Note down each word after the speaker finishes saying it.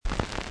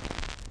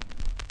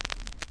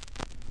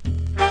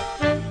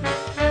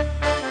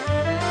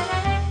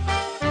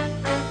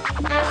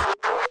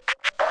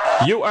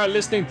You are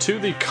listening to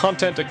the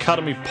Content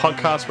Academy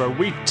podcast, where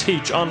we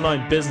teach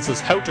online businesses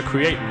how to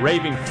create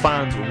raving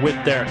fans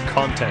with their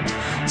content.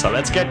 So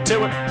let's get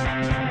to it.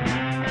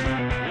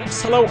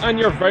 Yes, hello, and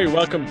you're very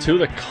welcome to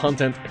the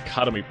Content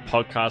Academy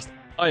podcast.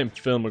 I am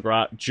Phil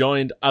McGrath,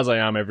 joined as I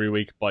am every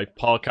week by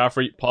Paul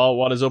Caffrey. Paul,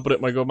 what is up with it,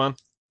 my good man?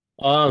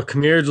 Oh,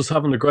 come here, just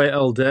having a great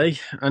old day.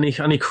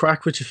 Any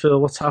crack with you, Phil?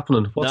 What's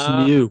happening? What's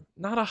new?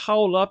 Not a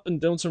whole lot. Been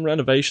doing some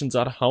renovations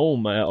at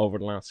home over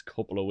the last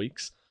couple of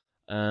weeks.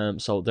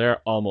 So they're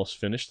almost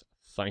finished,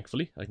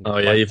 thankfully. I can Oh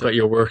yeah, you've got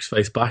your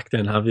workspace back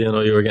then, have you? I know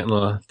you were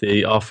getting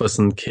the office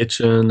and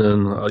kitchen,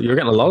 and you were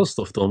getting a lot of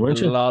stuff done, weren't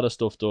a you? lot of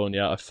stuff done,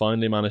 yeah. I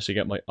finally managed to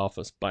get my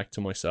office back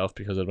to myself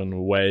because I'd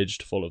been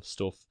wedged full of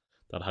stuff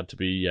that had to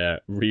be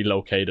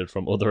relocated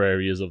from other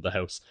areas of the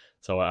house.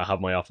 So I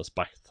have my office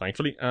back,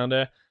 thankfully,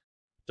 and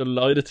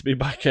delighted to be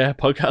back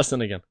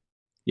podcasting again.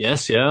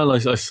 Yes, yeah.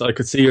 Like I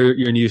could see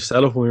your new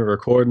setup when we were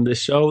recording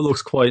this show. It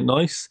looks quite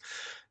nice.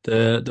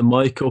 The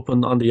mic up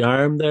on the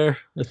arm there.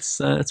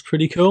 It's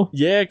pretty cool.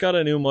 Yeah, got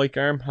a new mic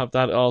arm. Have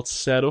that all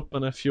set up,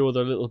 and a few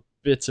other little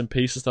bits and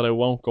pieces that I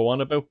won't go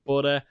on about.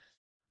 But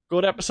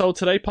good episode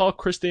today, Paul.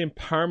 Christine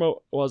Parma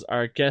was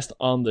our guest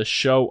on the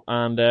show,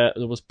 and there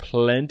was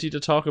plenty to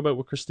talk about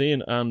with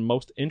Christine, and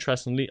most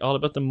interestingly, all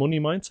about the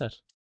money mindset.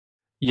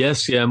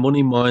 Yes, yeah,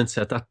 money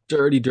mindset, that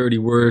dirty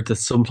word that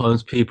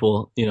sometimes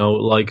people,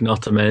 like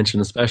not to mention,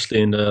 especially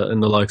in the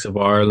likes of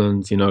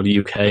Ireland, the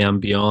UK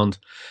and beyond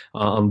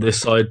on this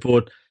side.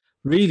 But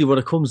really what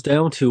it comes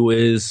down to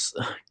is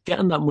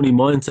getting that money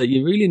mindset.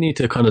 You really need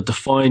to kind of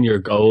define your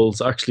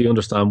goals, actually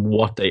understand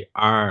what they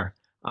are,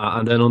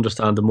 and then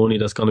understand the money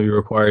that's going to be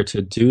required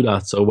to do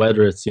that. So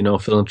whether it's,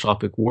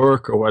 philanthropic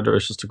work or whether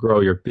it's just to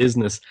grow your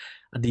business,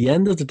 at the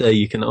end of the day,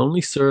 you can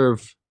only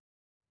serve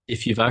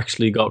if you've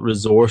actually got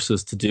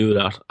resources to do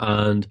that.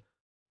 And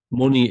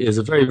money is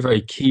a very,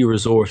 very key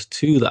resource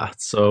to that.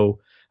 So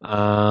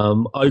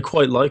I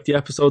quite like the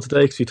episode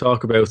today because we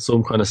talk about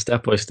some kind of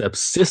step-by-step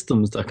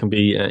systems that can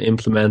be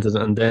implemented,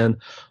 and then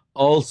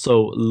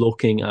also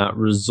looking at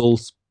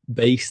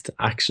results-based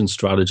action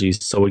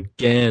strategies. So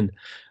again,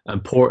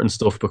 important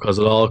stuff because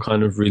it all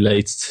kind of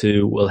relates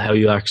to, well, how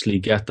you actually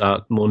get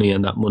that money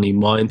and that money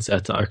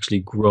mindset to actually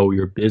grow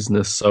your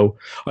business. So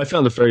I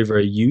found it very,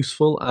 very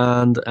useful,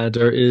 and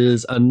there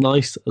is a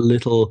nice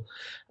little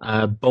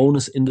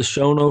bonus in the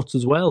show notes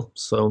as well.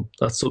 So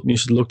that's something you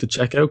should look to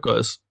check out,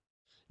 guys.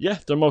 Yeah,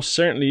 there most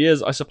certainly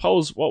is. I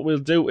suppose what we'll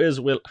do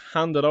is we'll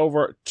hand it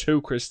over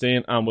to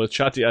Christine, and we'll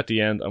chat to you at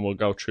the end, and we'll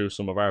go through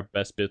some of our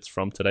best bits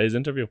from today's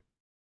interview.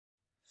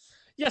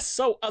 Yes,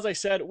 so as I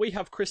said, we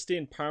have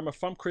Christine Parma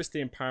from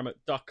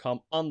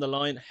christineparma.com on the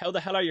line. How the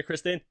hell are you,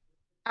 Christine?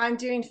 I'm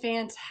doing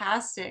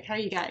fantastic. How are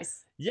you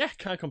guys? Yeah,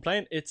 can't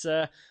complain. It's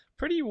a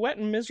pretty wet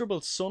and miserable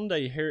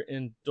Sunday here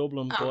in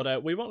Dublin,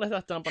 but we won't let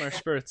that dampen our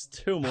spirits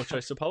too much, I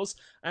suppose.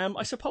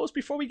 I suppose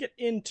before we get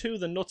into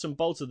the nuts and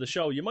bolts of the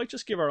show, you might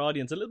just give our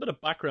audience a little bit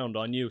of background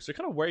on you, so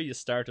kind of where you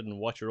started and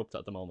what you're up to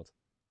at the moment.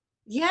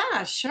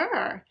 Yeah,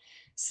 sure.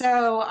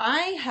 So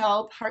I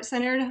help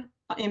heart-centered,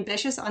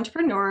 ambitious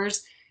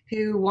entrepreneurs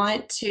who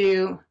want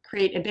to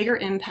create a bigger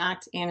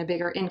impact and a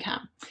bigger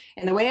income.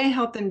 And the way I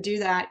help them do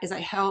that is I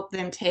help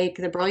them take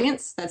the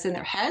brilliance that's in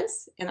their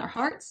heads, in their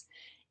hearts,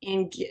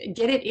 and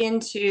get it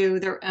into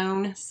their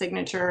own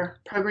signature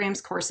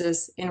programs,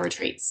 courses, and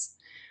retreats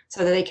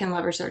so that they can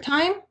leverage their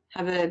time,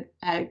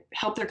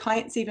 help their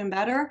clients even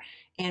better,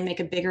 and make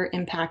a bigger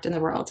impact in the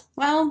world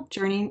while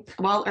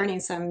earning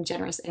some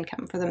generous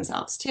income for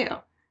themselves too.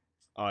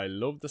 I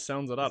love the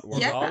sounds of that.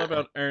 We're all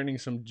about earning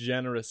some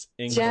generous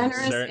income.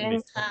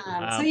 Income.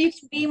 So you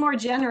can be more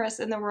generous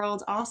in the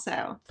world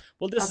also.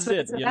 Well, this is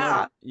it.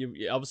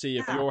 You obviously,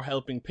 if you're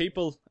helping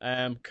people,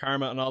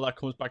 karma and all that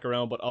comes back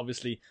around. But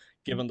obviously,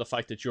 given the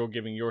fact that you're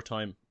giving your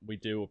time, we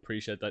do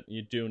appreciate that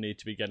you do need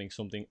to be getting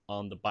something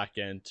on the back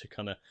end to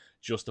kind of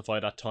justify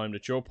that time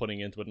that you're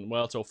putting into it. And we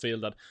also feel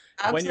that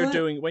when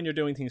you're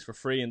doing things for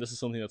free, and this is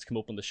something that's come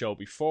up on the show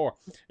before,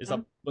 is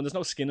that when there's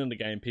no skin in the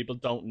game, people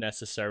don't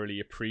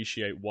necessarily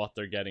appreciate what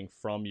they're getting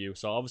from you.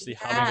 So obviously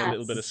having a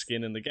little bit of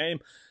skin in the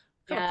game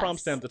kind of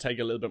prompts them to take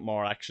a little bit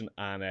more action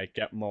and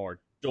get more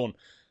done.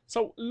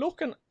 So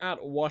looking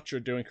at what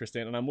you're doing,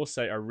 Christine, and I must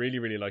say I really,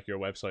 really like your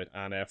website,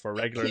 and for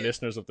regular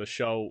listeners of the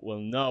show will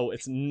know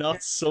it's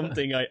not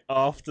something I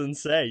often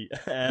say.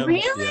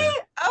 Really? Yeah.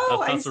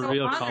 Oh, that's I'm a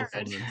real honored.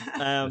 compliment.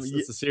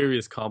 It's a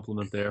serious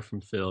compliment there from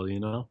Phil,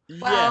 Well,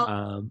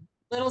 yeah.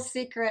 Little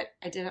secret,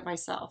 I did it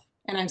myself,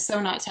 and I'm so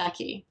not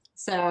tacky.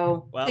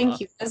 So thank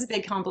you. That's a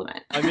big compliment.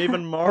 I'm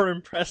even more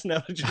impressed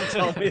now that you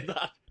told me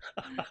that.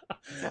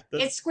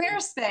 It's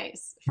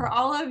Squarespace. For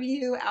all of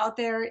you out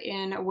there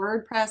in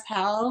WordPress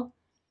hell,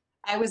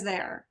 I was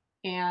there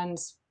and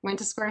went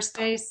to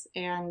Squarespace,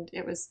 and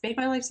it made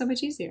my life so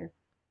much easier.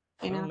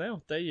 Well,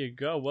 now, there you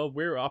go. Well,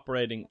 we're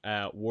operating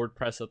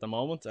WordPress at the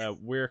moment.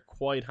 We're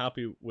quite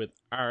happy with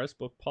ours,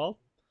 but Paul?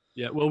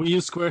 Yeah, well, we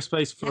use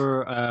Squarespace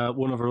for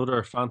one of our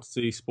other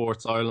Fantasy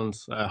Sports Ireland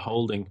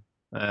holding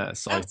Oh,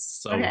 sites.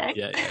 So okay.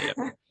 yeah.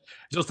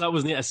 Just that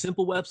was a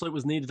simple website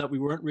was needed that we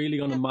weren't really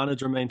going to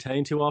manage or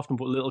maintain too often,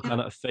 but a little Yeah.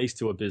 kind of a face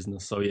to a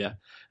business. So yeah,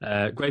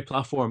 great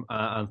platform,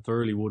 and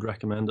thoroughly would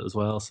recommend it as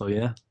well. So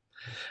yeah.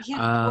 Yeah,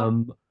 cool.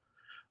 Um,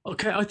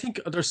 okay, I think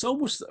there's so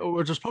much,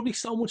 or there's probably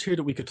so much here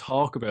that we could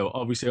talk about.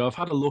 Obviously, I've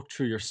had a look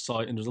through your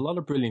site, and there's a lot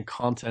of brilliant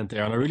content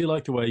there, and I really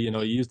like the way you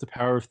use the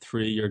power of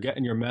three. You're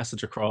getting your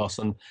message across,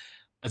 and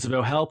it's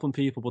about helping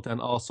people, but then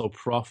also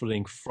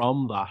profiting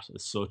from that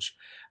as such.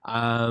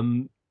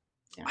 Um,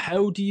 Yeah.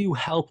 how do you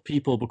help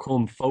people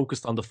become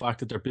focused on the fact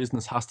that their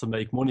business has to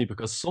make money?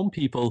 Because some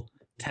people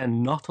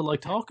tend not to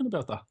like talking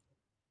about that.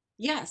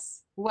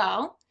 Yes.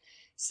 Well,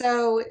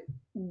 so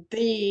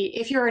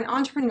if you're an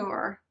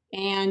entrepreneur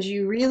and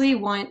you really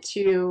want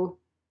to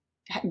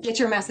get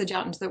your message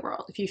out into the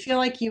world, if you feel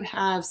like you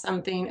have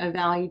something of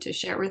value to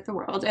share with the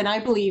world, and I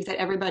believe that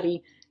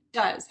everybody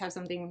does have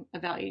something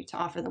of value to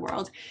offer the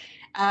world,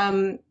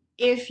 um,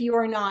 if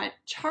you're not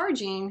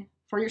charging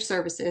for your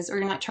services or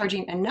you're not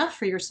charging enough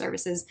for your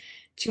services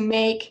to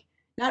make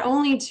not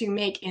only to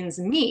make ends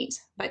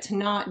meet, but to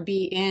not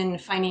be in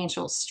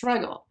financial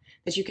struggle,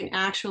 that you can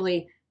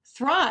actually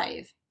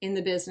thrive in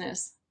the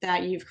business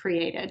that you've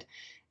created,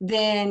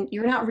 then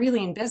you're not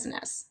really in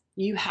business.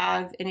 You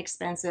have an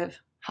expensive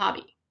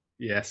hobby.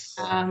 Yes,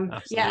 Yes,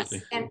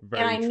 absolutely. and I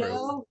Very true.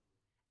 know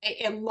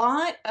a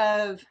lot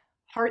of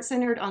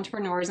heart-centered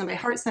entrepreneurs, and by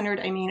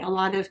heart-centered I mean a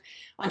lot of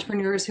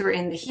entrepreneurs who are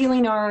in the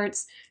healing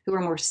arts, who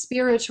are more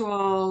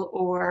spiritual,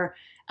 or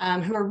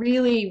who are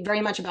really very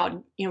much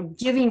about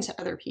giving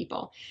to other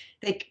people.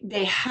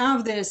 They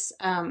have this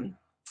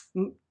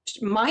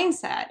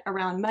mindset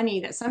around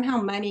money that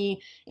somehow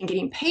money and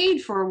getting paid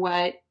for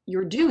what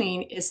you're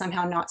doing is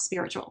somehow not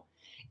spiritual,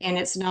 and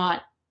it's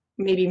not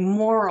maybe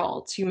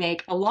moral to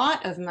make a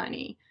lot of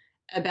money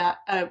about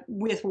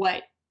with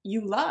what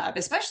you love,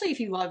 especially if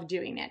you love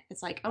doing it.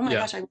 It's like, oh my Yeah.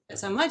 gosh, I love it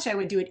so much, I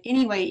would do it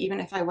anyway,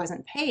 even if I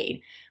wasn't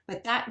paid.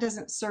 But that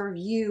doesn't serve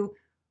you,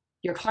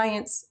 your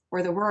clients,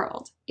 or the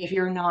world if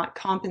you're not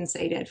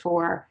compensated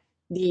for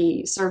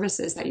the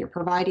services that you're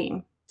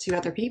providing to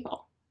other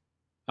people.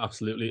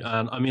 Absolutely.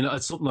 And I mean,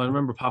 it's something I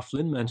remember Pat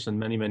Flynn mentioned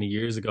many, many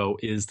years ago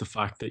is the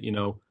fact that,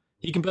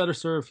 he can better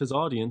serve his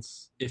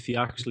audience if he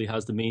actually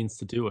has the means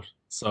to do it.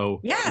 So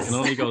you can Yes.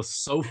 only go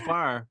so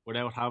far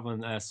without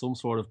having some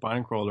sort of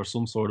bankroll or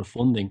some sort of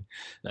funding.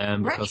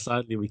 Because Right.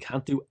 sadly, we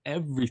can't do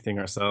everything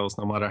ourselves,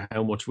 no matter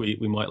how much we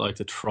might like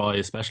to try,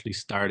 especially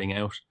starting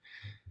out.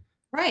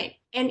 Right.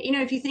 And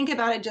if you think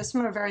about it just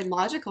from a very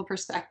logical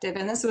perspective,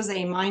 and this was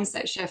a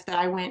mindset shift that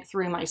I went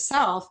through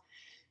myself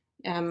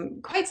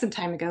quite some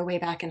time ago, way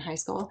back in high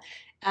school.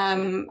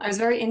 I was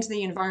very into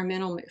the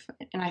environmental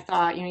movement, and I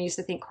thought, I used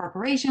to think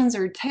corporations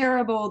are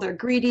terrible, they're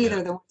greedy, Yeah.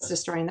 they're the ones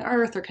destroying the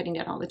earth, they're cutting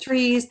down all the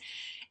trees.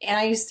 And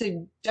I used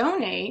to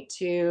donate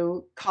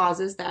to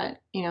causes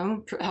that,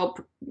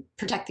 help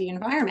protect the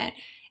environment.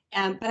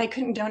 But I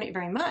couldn't donate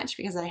very much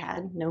because I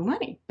had no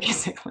money,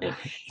 basically.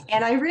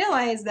 And I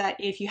realized that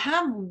if you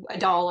have a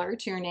dollar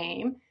to your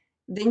name,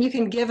 then you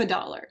can give a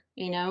dollar,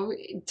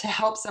 to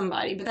help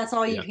somebody, but that's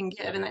all you Yeah. can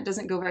give, and that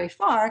doesn't go very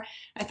far.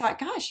 I thought,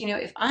 gosh,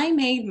 if I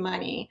made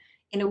money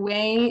in a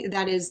way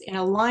that is in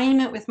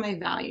alignment with my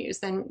values,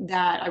 then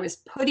that I was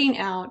putting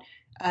out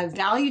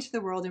value to the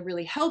world and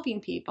really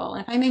helping people.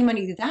 And if I made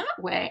money that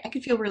way, I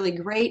could feel really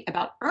great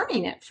about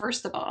earning it,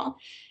 first of all.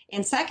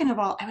 And second of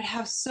all, I would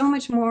have so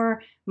much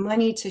more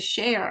money to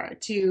share,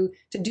 to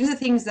do the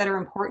things that are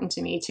important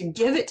to me, to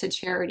give it to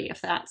charity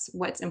if that's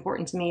what's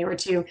important to me, or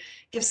to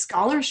give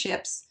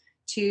scholarships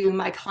to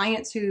my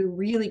clients who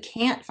really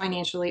can't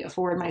financially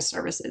afford my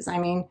services. I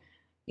mean,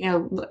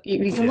 you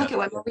can Yeah. look at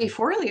what Marie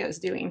Forleo is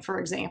doing, for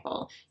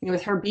example,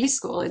 with her B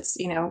School. It's,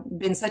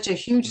 been such a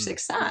huge Mm.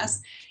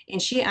 success.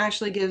 And she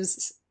actually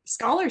gives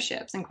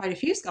scholarships, and quite a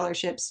few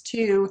scholarships,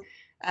 to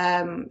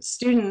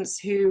students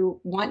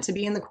who want to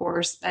be in the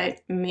course,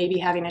 but maybe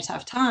having a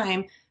tough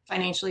time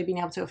financially being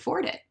able to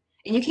afford it.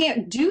 And you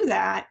can't do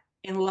that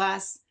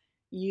unless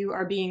you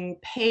are being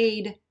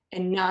paid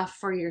enough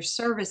for your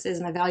services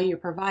and the value you're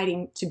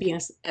providing to be in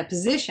a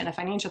position, a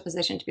financial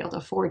position, to be able to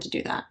afford to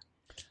do that.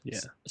 Yeah.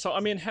 So,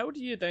 I mean, how do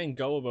you then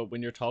go about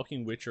when you're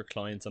talking with your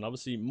clients? And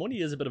obviously,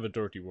 money is a bit of a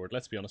dirty word,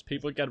 let's be honest.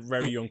 People get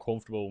very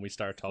uncomfortable when we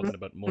start talking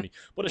about money,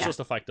 but it's Yeah.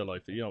 just a fact of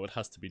life. It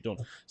has to be done.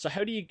 So,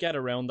 how do you get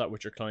around that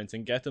with your clients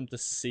and get them to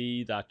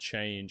see that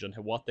change and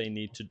what they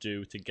need to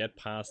do to get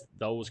past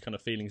those kind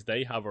of feelings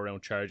they have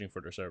around charging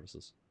for their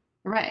services?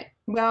 Right.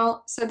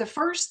 Well, so the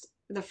first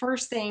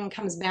thing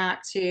comes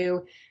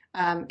to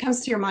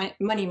your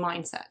money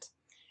mindset,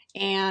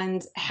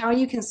 and how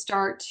you can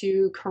start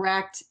to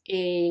correct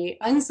a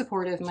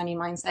unsupportive money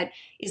mindset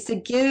is to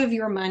give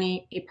your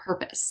money a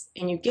purpose,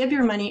 and you give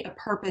your money a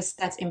purpose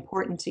that's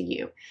important to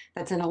you,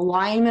 that's in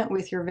alignment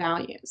with your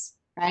values,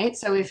 right?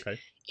 So Okay.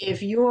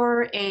 if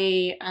you're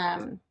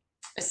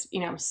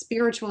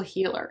spiritual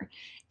healer,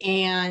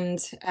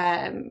 and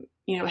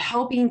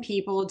helping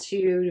people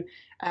to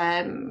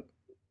um,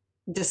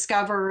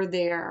 discover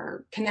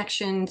their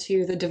connection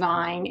to the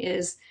divine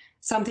is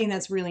something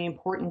that's really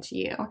important to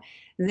you,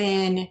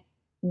 then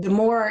the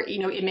more,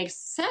 it makes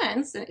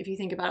sense. And if you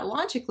think about it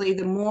logically,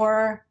 the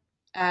more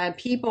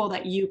people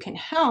that you can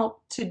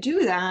help to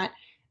do that,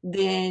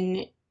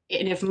 then,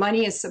 and if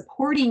money is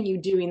supporting you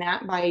doing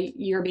that by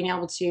you're being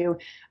able to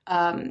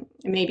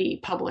maybe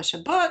publish a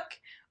book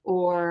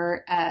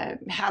or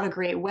have a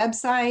great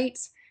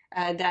website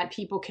that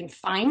people can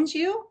find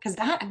you, because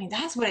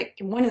that's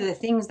one of the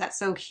things that's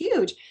so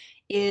huge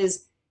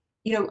is,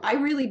 I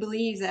really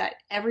believe that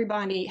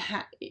everybody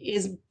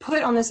is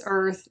put on this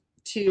earth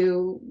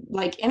to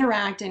like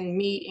interact and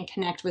meet and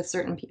connect with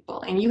certain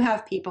people, and you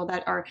have people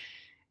that are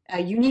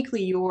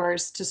uniquely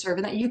yours to serve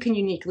and that you can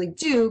uniquely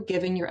do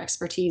given your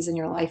expertise and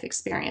your life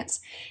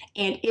experience.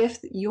 And if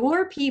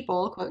your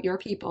people, quote, your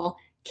people,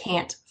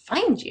 can't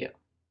find you,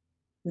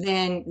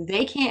 then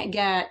they can't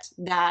get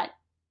that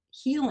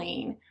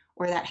healing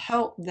or that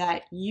help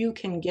that you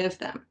can give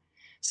them.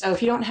 So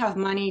if you don't have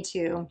money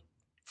to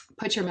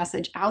put your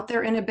message out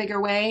there in a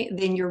bigger way,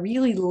 then you're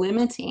really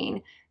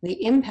limiting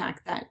the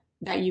impact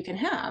that you can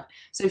have.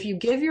 So if you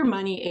give your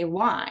money a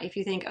why, if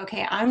you think,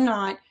 okay, I'm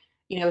not,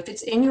 if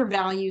it's in your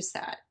value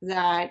set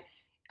that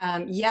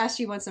yes,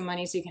 you want some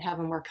money so you can have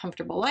a more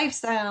comfortable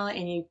lifestyle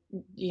and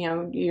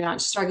you're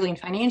not struggling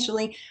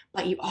financially,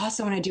 but you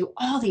also want to do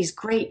all these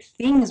great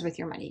things with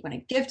your money. You want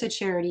to give to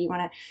charity, you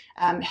want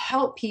to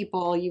help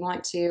people, you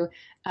want to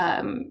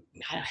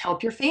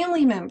help your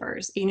family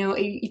members.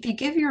 If you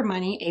give your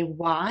money a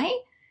why,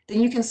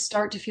 then you can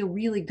start to feel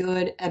really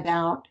good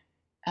about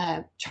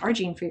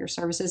charging for your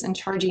services and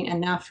charging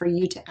enough for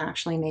you to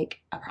actually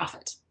make a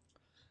profit,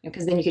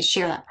 because then you could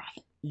share that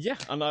profit. Yeah,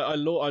 and I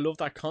love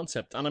that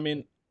concept. And I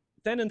mean,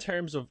 then in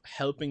terms of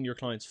helping your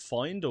clients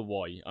find a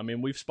why, I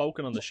mean, we've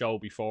spoken on the show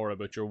before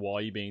about your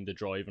why being the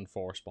driving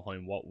force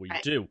behind what we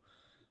do.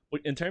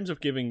 But in terms of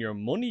giving your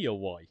money a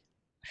why,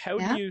 how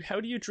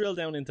do you drill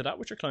down into that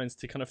with your clients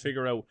to kind of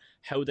figure out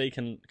how they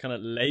can kind of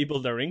label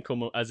their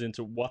income as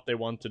into what they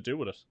want to do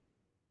with it?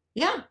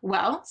 Yeah,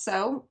 well,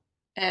 so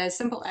a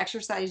simple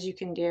exercise you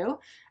can do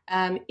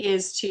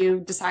is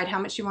to decide how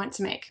much you want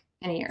to make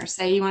in a year.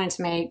 Say you wanted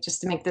to make,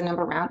 just to make the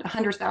number round,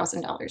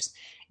 $100,000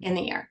 in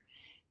the year.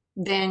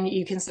 Then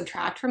you can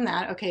subtract from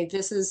that. Okay,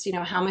 this is,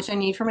 how much I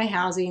need for my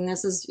housing.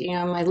 This is,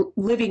 my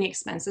living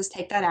expenses.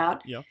 Take that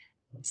out. Yeah.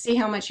 See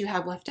how much you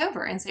have left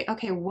over and say,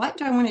 okay, what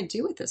do I want to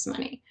do with this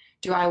money?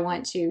 Do I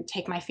want to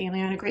take my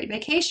family on a great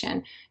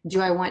vacation?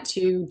 Do I want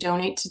to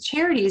donate to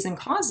charities and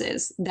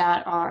causes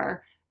that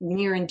are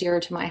near and dear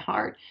to my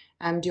heart?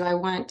 Do I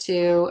want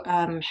to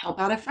help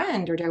out a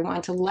friend, or do I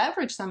want to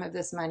leverage some of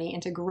this money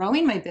into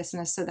growing my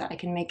business so that I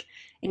can make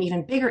an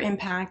even bigger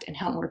impact and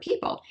help more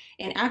people?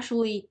 And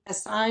actually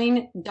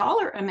assign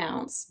dollar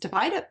amounts,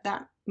 divide up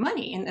that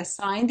money and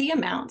assign the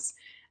amounts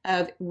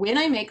of, when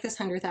I make this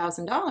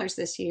 $100,000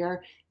 this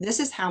year, this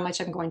is how much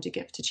I'm going to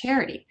give to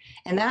charity.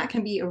 And that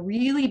can be a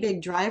really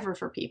big driver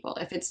for people.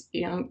 If it's,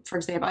 for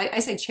example, I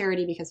say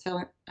charity because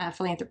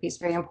philanthropy is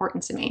very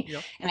important to me.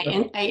 Yep.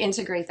 And I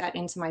integrate that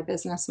into my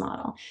business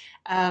model.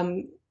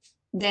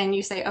 Then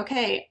you say,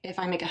 okay, if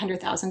I make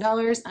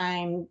 $100,000,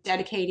 I'm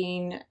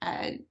dedicating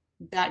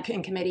that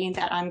and committing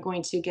that I'm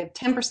going to give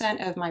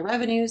 10% of my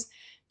revenues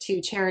to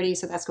charity,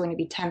 so that's going to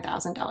be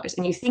 $10,000.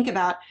 And you think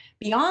about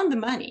beyond the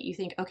money, you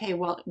think, okay,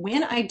 well,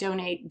 when I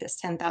donate this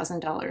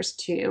 $10,000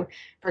 to,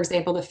 for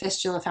example, the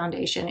Fistula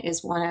Foundation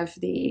is one of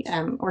the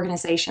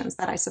organizations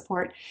that I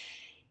support,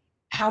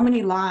 how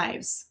many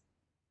lives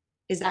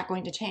is that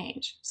going to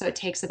change? So it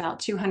takes about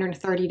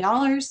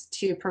 $230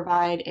 to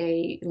provide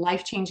a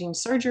life-changing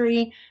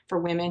surgery for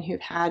women who've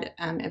had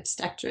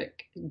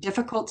obstetric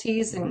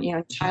difficulties and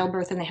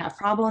childbirth, and they have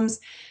problems.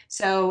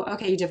 So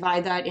okay, you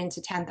divide that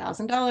into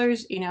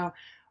 $10,000.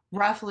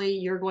 Roughly,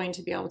 you're going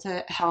to be able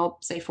to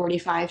help, say,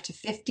 45 to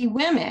 50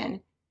 women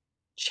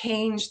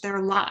change their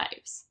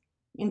lives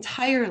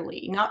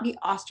entirely, not be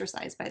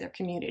ostracized by their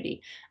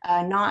community,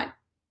 not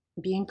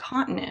be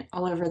incontinent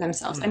all over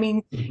themselves. I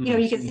mean,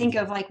 you can think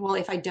of like, well,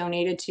 if I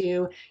donated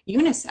to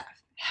UNICEF,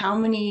 how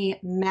many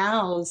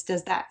mouths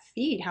does that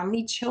feed? How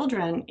many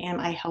children am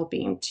I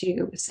helping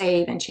to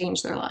save and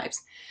change their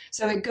lives?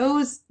 So it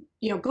goes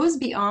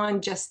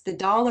beyond just the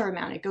dollar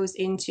amount. It goes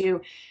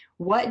into,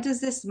 what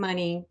does this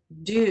money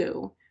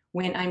do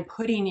when I'm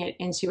putting it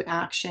into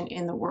action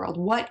in the world?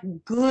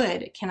 What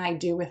good can I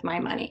do with my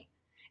money?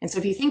 And so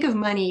if you think of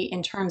money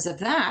in terms of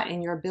that,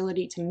 and your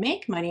ability to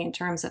make money in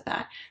terms of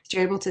that,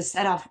 you're able to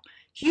set off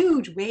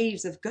huge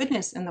waves of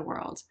goodness in the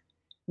world,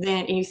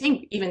 then, and you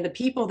think even the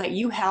people that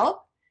you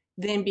help,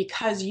 then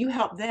because you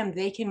help them,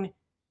 they can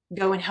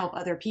go and help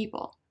other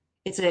people.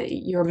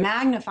 You're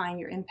magnifying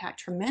your impact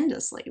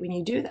tremendously when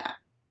you do that.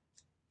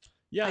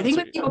 Yeah, I think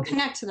when people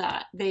connect to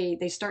that, they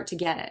start to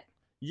get it.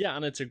 Yeah,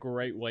 and it's a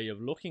great way of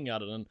looking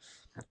at it. And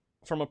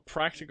from a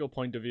practical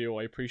point of view,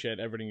 I appreciate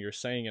everything you're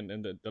saying and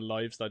the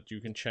lives that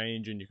you can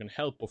change and you can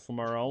help. But from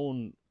our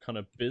own kind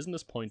of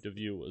business point of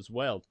view as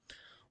well,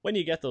 when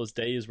you get those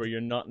days where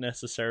you're not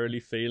necessarily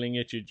feeling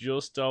it, you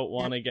just don't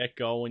want to get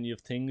going, you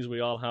have things we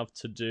all have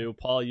to do.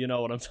 Paul, you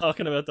know what I'm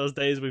talking about, those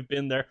days we've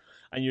been there,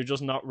 and you're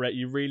just not ready.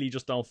 You really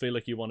just don't feel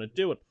like you want to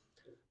do it.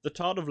 the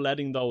thought of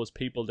letting those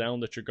people down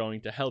that you're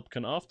going to help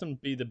can often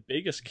be the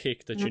biggest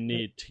kick that you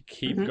need to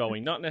keep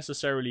going. Not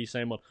necessarily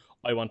saying, well,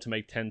 I want to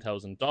make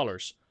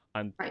 $10,000,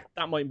 and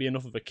that might be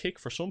enough of a kick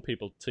for some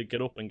people to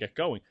get up and get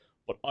going.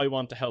 But I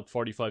want to help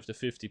 45 to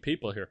 50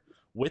 people here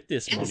with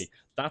this money.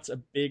 That's a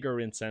bigger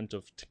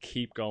incentive to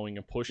keep going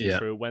and pushing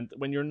through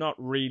when you're not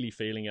really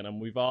feeling it.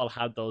 And we've all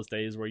had those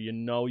days where you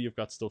know you've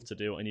got stuff to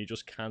do and you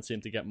just can't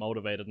seem to get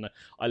motivated. And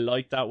I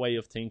like that way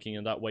of thinking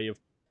and that way of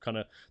kind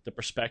of the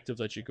perspective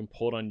that you can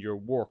put on your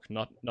work,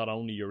 not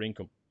only your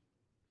income.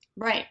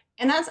 Right.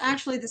 And that's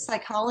actually the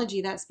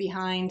psychology that's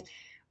behind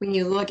when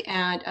you look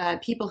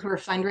at people who are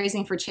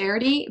fundraising for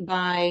charity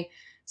by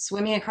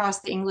swimming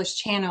across the English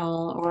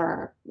Channel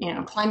or,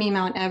 climbing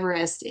Mount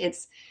Everest.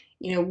 It's,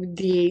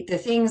 the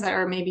things that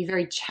are maybe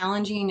very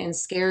challenging and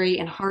scary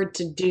and hard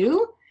to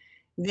do,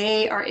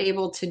 they are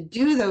able to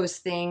do those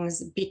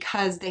things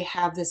because they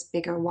have this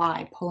bigger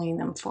why pulling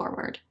them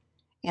forward.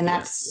 And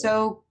that's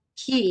so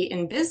key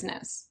in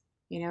business,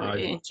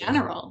 in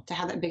general, to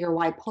have that bigger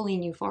why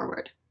pulling you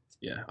forward.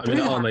 Yeah, I mean,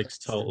 it all makes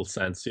total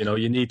sense.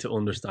 You need to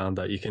understand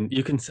that you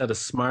can set a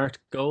SMART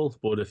goal,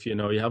 but if you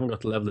haven't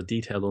got the level of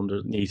detail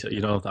underneath it,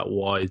 you don't have that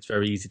why, it's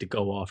very easy to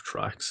go off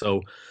track.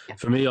 So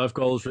for me, I've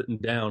goals written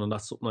down, and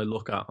that's something I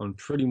look at on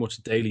pretty much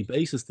a daily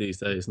basis these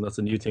days. And that's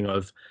a new thing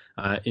I've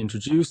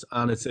introduced,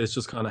 and it's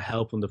just kind of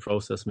helping the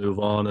process move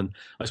on. And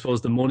I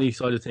suppose the money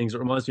side of things, it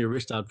reminds me of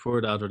Rich Dad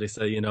Poor Dad, where they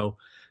say,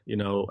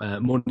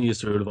 money is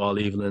the root of all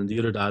evil, and the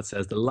other dad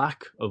says the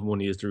lack of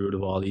money is the root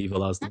of all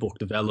evil. As the book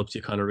develops,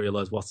 you kind of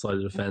realize what side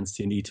of the fence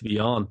you need to be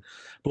on.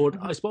 But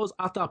I suppose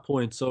at that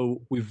point,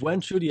 so we've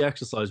went through the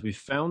exercise, we've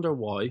found our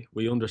why,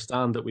 we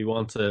understand that we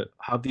want to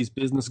have these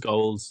business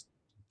goals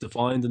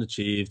defined and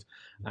achieved,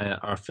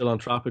 our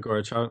philanthropic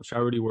or our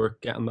charity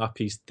work, getting that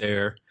piece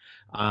there.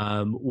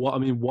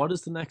 What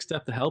is the next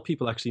step to help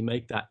people actually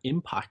make that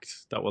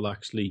impact that will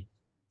actually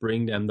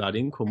bring them that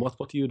income?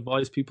 What do you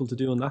advise people to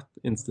do in that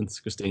instance,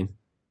 Christine?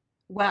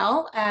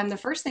 Well, the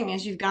first thing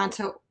is you've got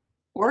to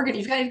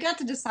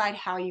decide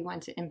how you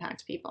want to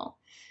impact people.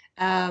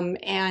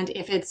 And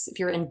if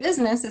you're in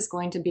business, it's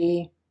going to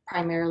be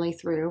primarily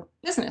through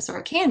business, or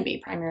it can be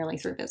primarily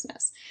through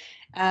business.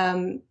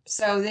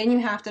 So then you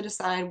have to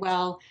decide,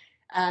 well,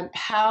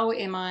 how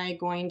am I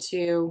going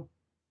to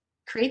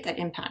create that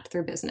impact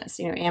through business?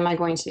 Am I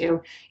going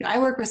to, I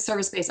work with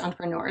service-based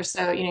entrepreneurs.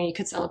 So, you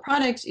could sell a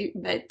product,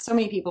 but so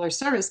many people are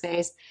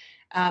service-based.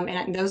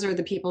 And those are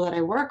the people that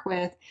I work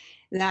with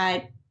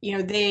that,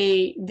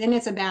 then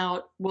it's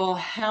about, well,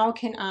 how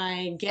can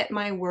I get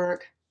my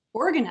work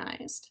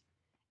organized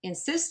and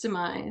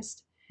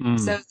systemized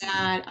so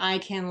that I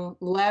can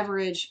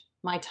leverage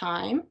my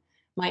time,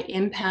 my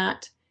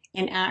impact,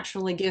 and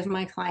actually give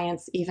my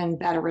clients even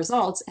better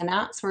results. And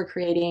that's where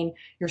creating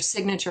your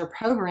signature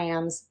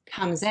programs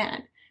comes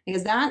in.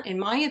 Because that, in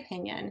my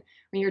opinion,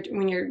 when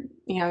you're,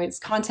 it's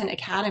Content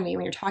Academy,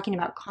 when you're talking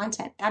about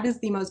content, that is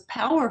the most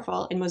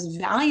powerful and most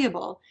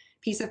valuable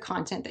piece of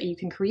content that you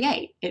can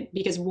create.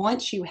 Because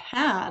once you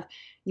have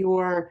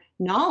your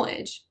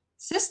knowledge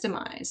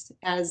systemized,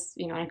 as,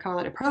 I call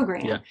it a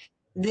program,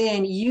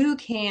 then you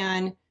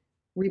can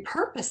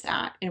repurpose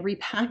that and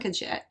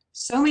repackage it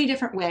so many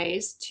different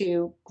ways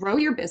to grow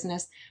your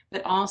business,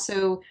 but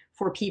also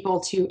for people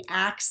to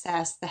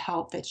access the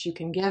help that you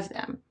can give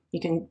them.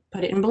 You can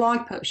put it in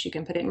blog posts, you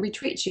can put it in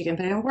retreats, you can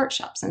put it in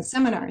workshops and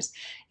seminars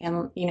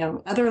and,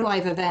 other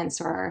live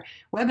events or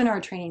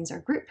webinar trainings or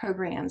group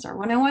programs or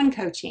one-on-one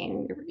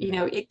coaching.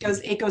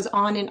 It goes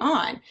on and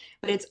on,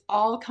 but it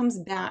all comes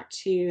back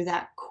to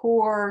that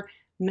core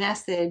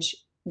message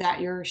that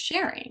you're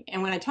sharing.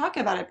 And when I talk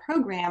about a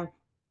program,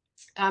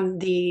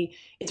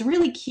 it's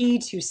really key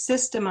to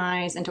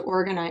systemize and to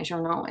organize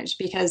your knowledge,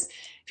 because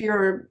if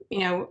you're,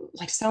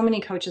 like so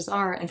many coaches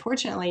are,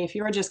 unfortunately, if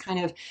you're just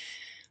kind of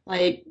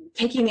like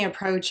taking the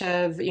approach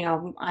of,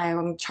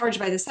 I'm charged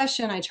by the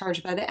session, I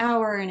charge by the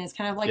hour, and it's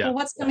kind of like, well,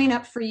 what's coming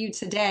up for you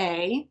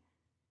today?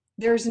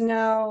 There's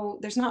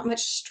not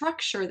much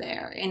structure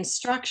there, and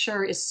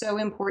structure is so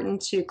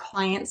important to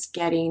clients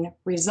getting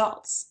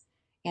results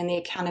and the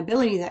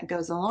accountability that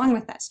goes along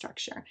with that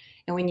structure.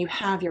 And when you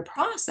have your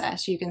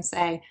process, you can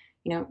say,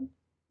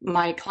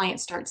 my client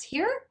starts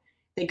here,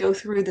 they go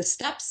through the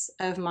steps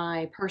of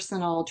my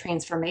personal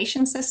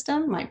transformation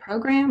system, my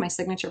program, my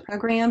signature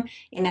program,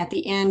 and at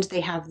the end,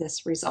 they have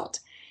this result.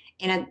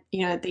 And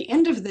at the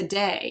end of the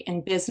day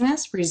in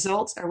business,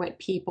 results are what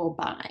people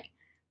buy.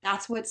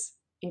 That's what's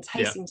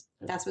enticing,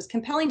 that's what's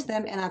compelling to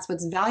them, and that's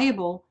what's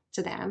valuable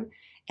to them,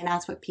 and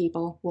that's what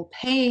people will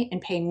pay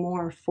and pay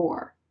more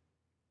for.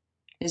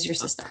 Is your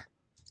system.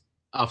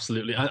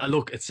 Absolutely.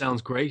 Look, it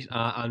sounds great.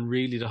 And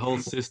really the whole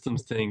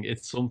systems thing,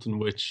 it's something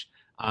which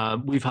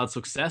we've had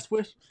success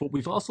with, but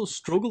we've also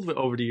struggled with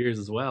over the years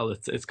as well.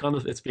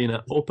 It's been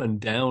an up and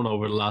down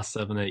over the last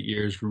 7-8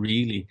 years,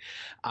 really.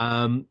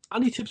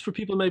 Any tips for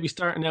people maybe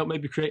starting out,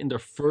 maybe creating their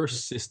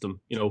first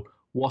system,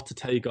 what to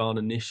take on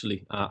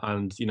initially,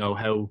 and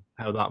how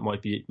that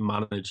might be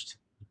managed?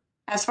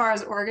 As far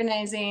as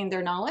organizing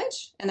their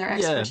knowledge and their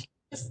expertise?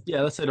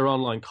 yeah, let's say they're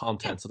online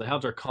content. So they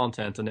have their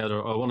content and now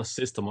I want to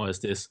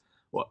systemize this.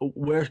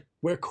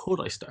 Where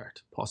could I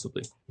start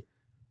possibly?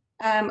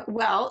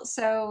 Well,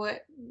 so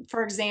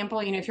for example,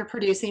 if you're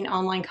producing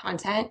online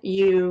content,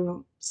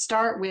 you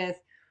start with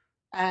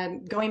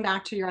going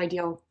back to your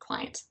ideal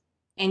client.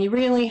 And you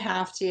really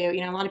have to,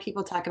 a lot of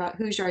people talk about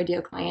who's your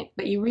ideal client,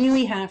 but you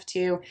really have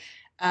to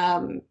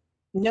um,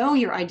 know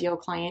your ideal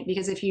client,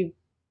 because if you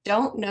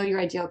don't know your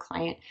ideal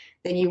client,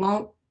 then you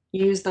won't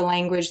use the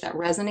language that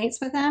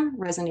resonates with them,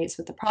 resonates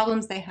with the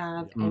problems they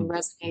have, and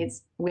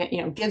resonates with,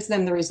 gives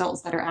them the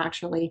results that are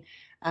actually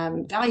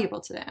valuable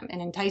to them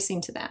and enticing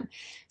to them.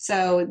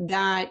 So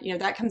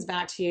that comes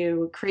back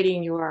to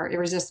creating your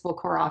irresistible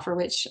core offer,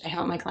 which I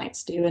help my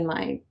clients do in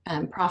my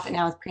Profit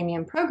Now with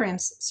Premium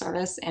Programs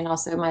service, and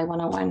also my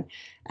one-on-one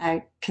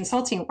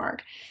consulting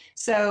work.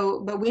 So,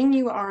 but when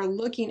you are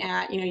looking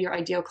at, your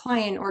ideal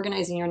client,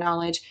 organizing your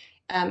knowledge,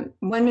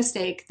 one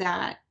mistake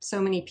that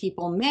so many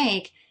people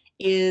make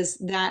is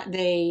that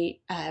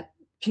they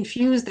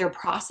confuse their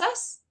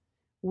process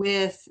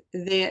with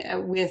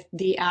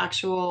the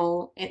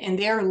actual and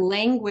their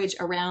language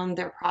around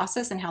their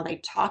process and how they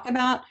talk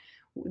about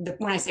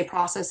when I say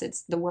process,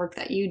 it's the work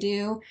that you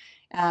do,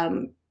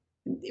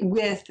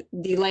 with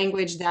the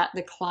language that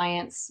the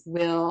clients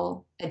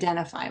will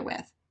identify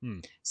with.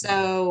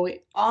 So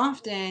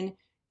often,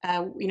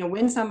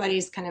 when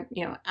somebody's kind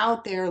of,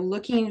 out there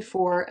looking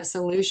for a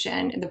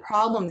solution, the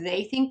problem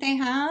they think they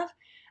have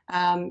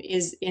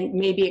is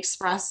maybe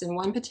expressed in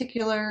one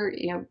particular,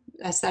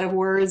 a set of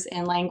words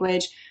and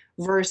language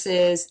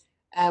versus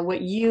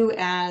what you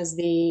as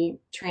the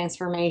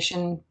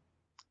transformation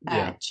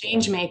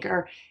change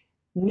maker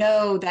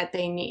know that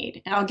they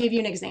need. And I'll give you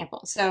an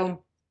example.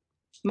 So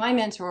my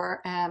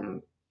mentor,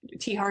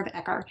 T. Harv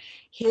Eker,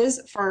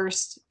 his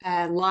first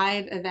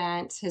live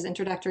event, his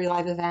introductory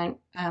live event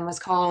was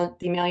called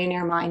the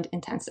Millionaire Mind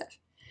Intensive.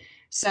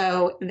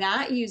 So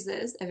that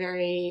uses a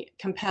very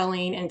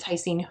compelling,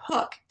 enticing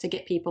hook to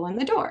get people in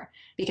the door,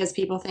 because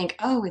people think,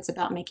 oh, it's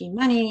about making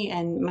money,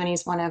 and money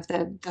is one of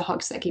the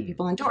hooks that keep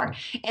people in the door.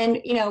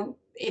 And,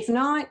 it's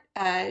not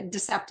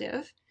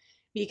deceptive,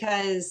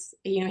 because,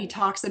 he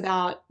talks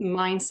about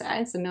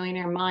mindsets, the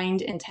Millionaire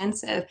Mind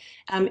Intensive.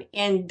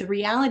 And the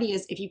reality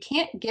is, if you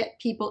can't get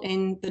people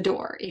in the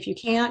door, if you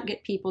can't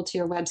get people to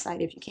your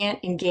website, if you can't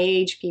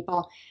engage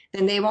people,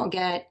 then they won't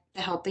get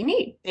the help they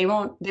need. They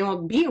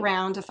won't be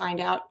around to find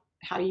out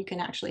how you can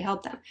actually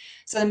help them.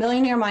 So the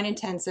Millionaire Mind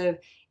Intensive,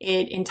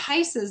 it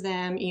entices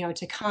them,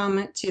 to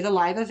come to the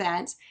live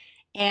event.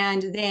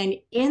 And then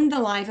in the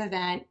live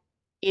event,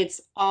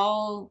 it's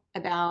all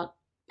about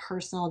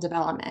personal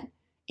development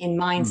in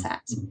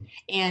mindset.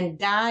 And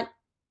that,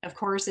 of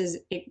course, is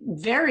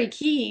very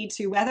key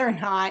to whether or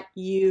not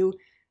you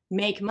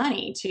make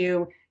money,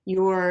 to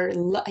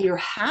your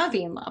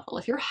halving level.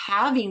 If your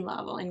halving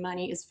level in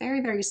money is very,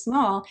 very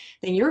small,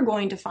 then you're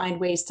going to find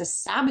ways to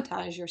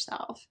sabotage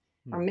yourself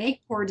or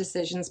make poor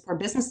decisions, poor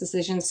business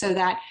decisions, so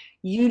that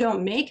you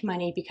don't make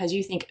money because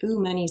you think, ooh,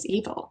 money's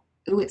evil.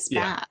 Ooh, it's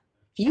bad.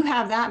 If you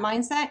have that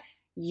mindset,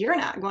 you're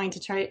not going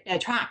to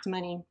attract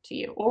money to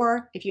you.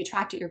 Or if you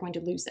attract it, you're going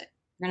to lose it.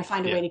 You're going to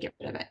find a way to get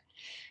rid of it.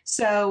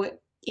 So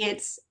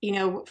it's,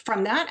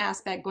 from that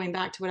aspect, going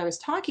back to what I was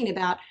talking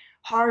about,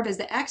 Harv, as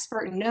the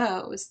expert,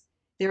 knows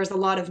there's a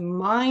lot of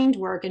mind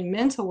work and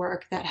mental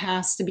work that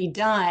has to be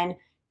done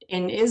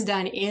and is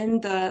done in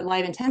the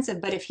live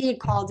intensive. But if he had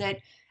called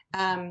it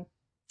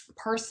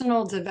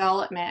personal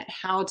development,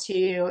 how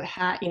to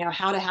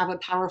have a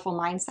powerful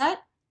mindset,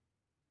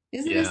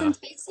 isn't this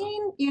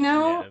enticing?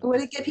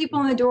 Would it get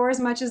people in the door as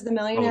much as the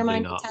Millionaire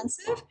Mind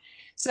Intensive?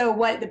 So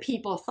what the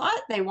people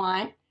thought they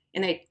want,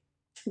 and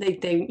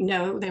they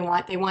know they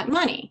want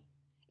money.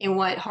 And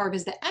what Harv,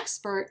 as the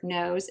expert,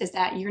 knows is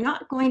that you're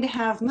not going to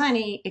have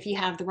money if you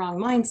have the wrong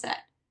mindset.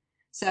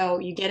 So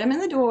you get them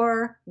in the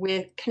door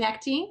with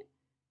connecting,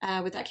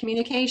 with that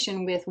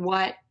communication with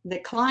what the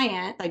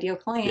client, the ideal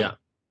client,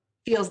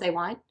 feels they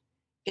want,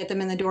 get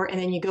them in the door, and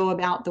then you go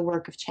about the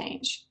work of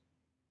change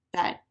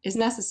that is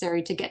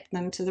necessary to get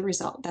them to the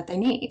result that they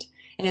need.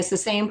 And it's the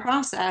same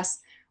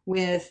process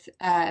with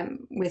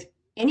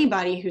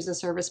anybody who's a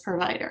service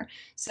provider.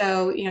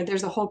 So,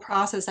 there's a whole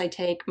process I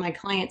take my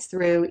clients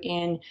through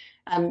in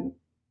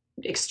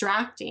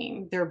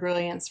extracting their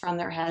brilliance from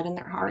their head and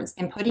their hearts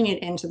and putting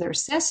it into their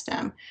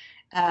system.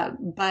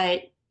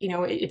 But,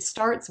 it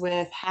starts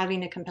with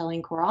having a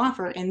compelling core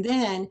offer. And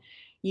then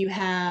you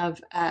have,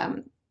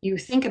 you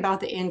think about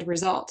the end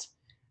result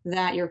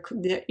that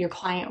your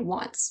client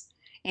wants.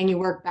 And you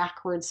work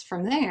backwards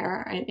from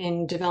there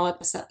and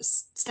develop a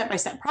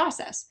step-by-step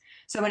process.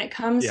 So when it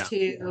comes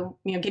to,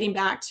 getting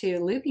back to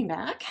looping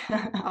back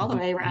all the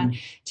way around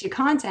to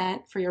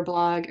content for your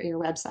blog or your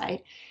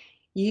website,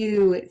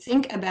 you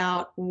think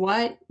about,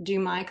 what do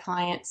my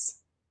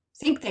clients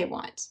think they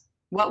want?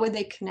 What would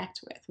they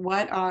connect with?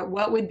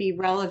 What would be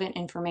relevant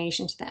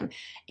information to them?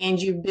 And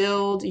you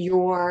build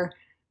your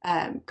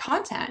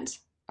content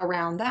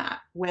around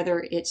that,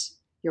 whether it's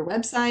your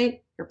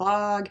website, your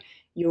blog,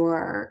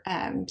 your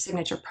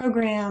signature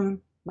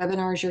program,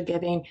 webinars you're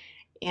giving.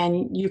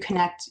 and you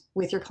connect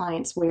with your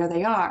clients where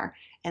they are,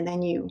 and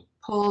then you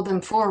pull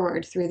them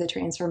forward through the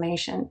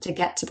transformation to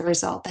get to the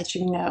result that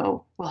you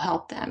know will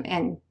help them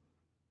and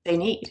they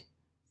need.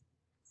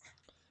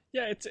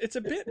 Yeah, it's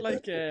a bit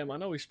like I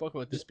know we spoke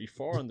about this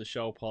before on the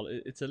show, Paul.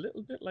 It's a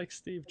little bit like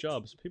Steve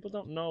Jobs. People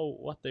don't know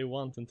what they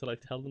want until I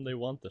tell them they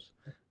want it.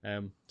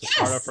 To Yes.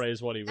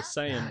 paraphrase what he was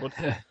saying, but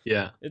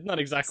Yeah, it's not an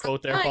exact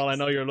quote there, Paul. I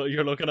Sometimes. know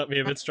you're looking at me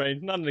a bit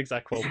strange. Not an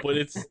exact quote, but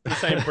it's the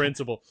same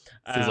principle.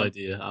 it's his Um,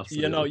 idea, you know,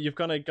 absolutely. you've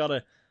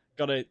gotta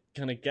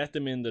kind of get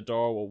them in the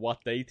door with what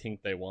they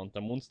think they want,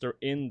 and once they're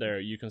in there,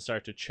 you can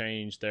start to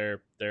change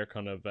their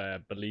kind of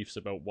beliefs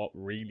about what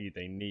really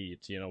they need.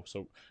 You know,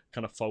 so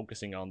kind of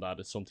focusing on that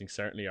is something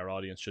certainly our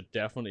audience should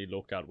definitely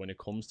look at when it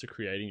comes to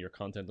creating your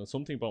content, and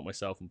something both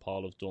myself and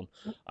Paul have done.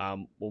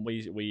 When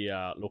we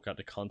look at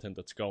the content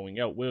that's going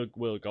out,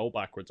 we'll go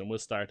backwards and we'll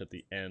start at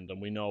the end,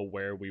 and we know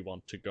where we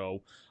want to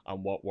go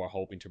and what we're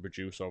hoping to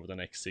produce over the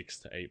next 6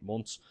 to 8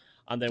 months,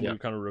 and then Yeah. we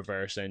kind of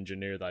reverse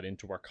engineer that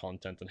into our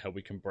content and how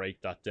we can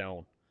break that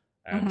down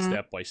Mm-hmm.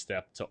 step by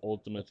step to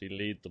ultimately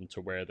lead them to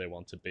where they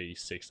want to be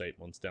 6 to 8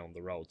 months down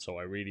the road. So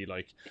I really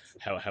like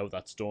how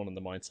that's done and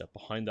the mindset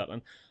behind that.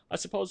 And I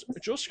suppose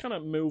just kind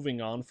of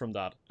moving on from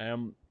that,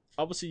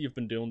 obviously you've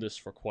been doing this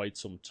for quite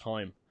some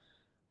time.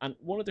 And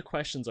one of the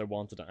questions I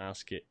wanted to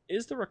ask you,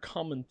 is there a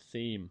common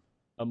theme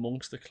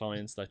amongst the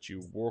clients that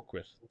you work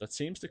with that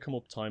seems to come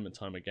up time and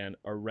time again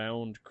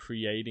around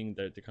creating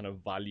the kind of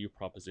value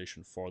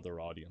proposition for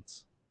their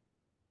audience?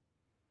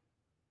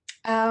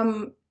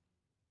 Um,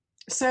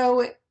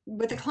 so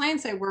with the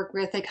clients I work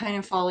with, they kind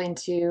of fall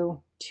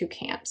into two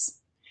camps.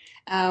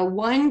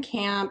 One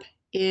camp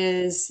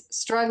is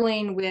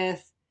struggling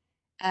with,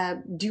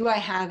 do I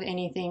have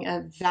anything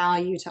of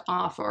value to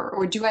offer,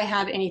 or do I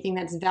have anything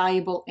that's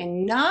valuable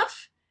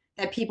enough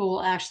that people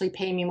will actually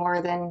pay me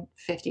more than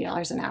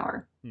 $50 an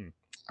hour, Hmm.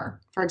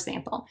 for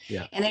example?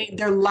 Yeah. And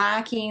they're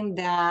lacking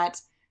that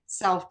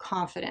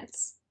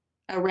self-confidence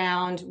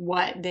around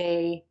what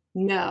they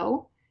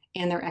know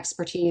and their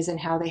expertise and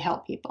how they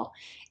help people.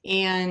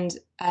 And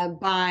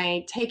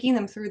by taking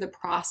them through the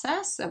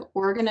process of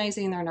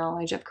organizing their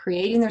knowledge, of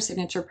creating their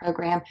signature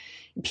program,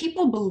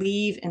 people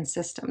believe in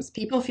systems.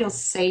 People feel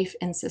safe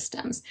in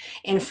systems.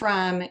 And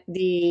from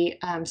the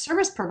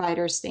service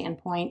provider's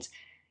standpoint,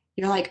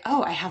 you're like,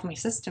 oh, I have my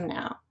system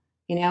now.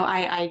 You know,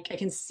 I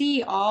can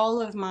see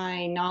all of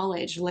my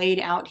knowledge laid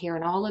out here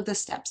and all of the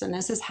steps, and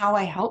this is how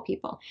I help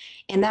people.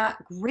 And that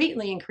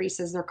greatly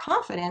increases their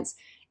confidence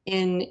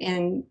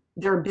in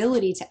their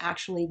ability to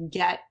actually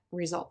get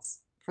results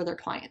for their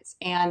clients.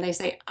 And they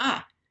say,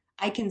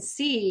 I can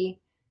see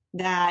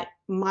that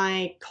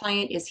my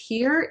client is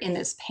here in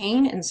this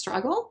pain and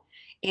struggle.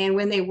 And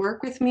when they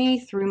work with me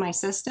through my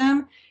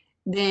system,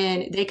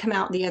 then they come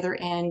out the other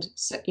end,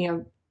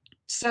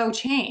 so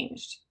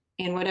changed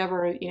in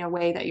whatever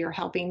way that you're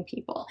helping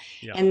people.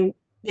 Yeah. And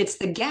it's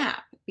the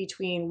gap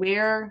between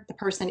where the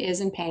person is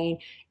in pain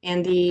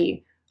and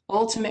the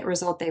ultimate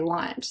result they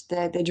want,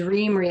 the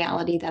dream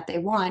reality that they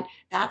want.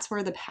 That's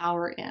where the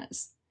power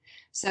is.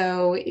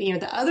 So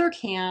the other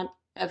camp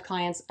of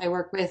clients I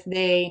work with,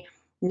 they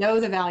know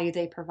the value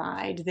they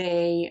provide.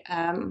 They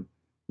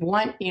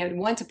want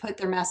to put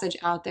their message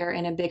out there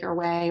in a bigger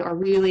way, or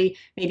really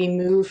maybe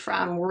move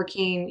from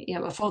working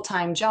a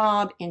full-time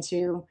job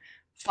into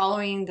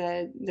following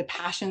the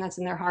passion that's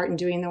in their heart and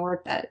doing the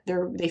work that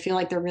they feel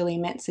like they're really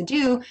meant to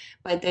do,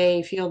 but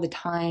they feel the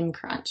time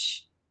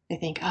crunch. They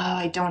think, oh,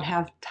 I don't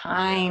have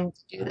time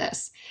to do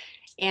this.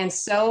 And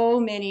so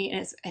many,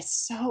 and it's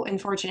so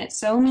unfortunate,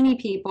 so many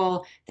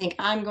people think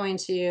I'm going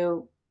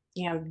to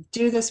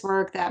do this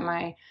work that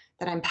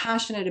I'm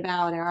passionate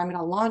about, or I'm going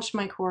to launch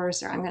my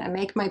course, or I'm going to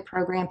make my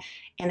program,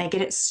 and they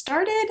get it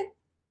started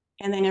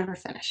and they never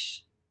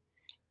finish.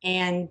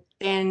 And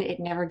then it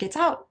never gets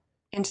out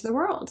into the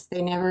world.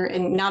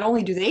 And not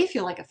only do they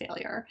feel like a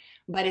failure,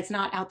 but it's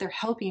not out there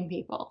helping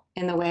people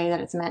in the way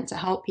that it's meant to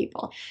help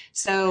people.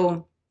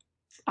 So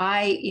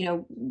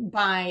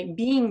by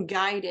being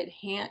guided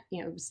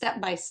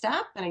step by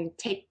step, and I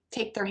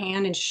take their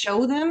hand and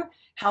show them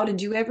how to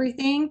do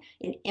everything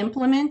and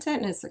implement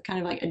it, and it's kind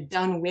of like a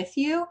done with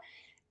you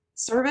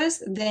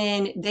service,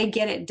 then they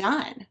get it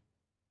done.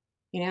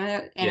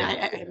 And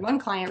I had one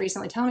client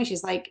recently tell me,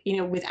 she's like,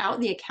 without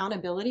the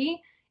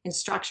accountability and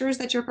structures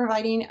that you're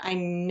providing, I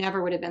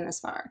never would have been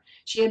this far.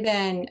 She had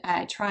been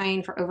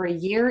trying for over a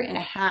year and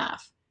a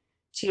half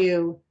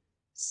to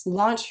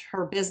launch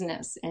her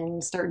business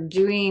and start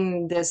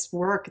doing this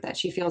work that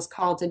she feels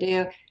called to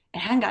do,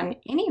 and hadn't gotten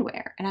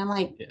anywhere. And I'm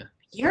like, a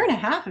year and a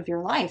half of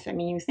your life. I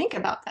mean, you think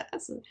about that.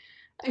 That's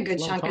a good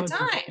chunk of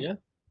time.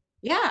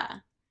 Yeah.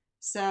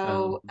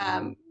 So,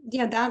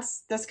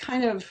 that's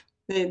kind of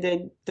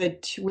the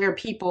where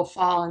people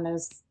fall in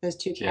those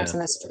two camps,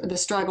 and the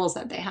struggles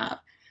that they have.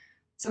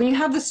 So when you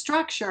have the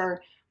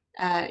structure,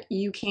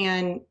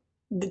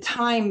 the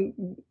time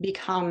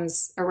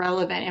becomes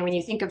irrelevant. And when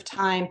you think of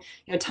time,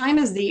 time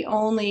is the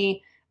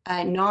only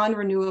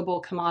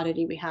non-renewable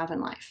commodity we have in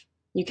life.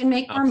 You can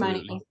make more money.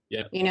 Absolutely.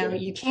 Yeah. You know,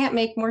 you can't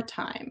make more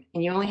time,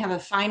 and you only have a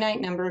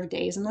finite number of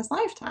days in this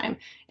lifetime.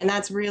 And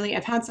that's really,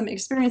 I've had some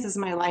experiences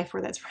in my life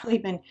where that's really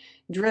been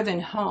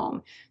driven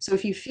home. So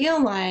if you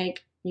feel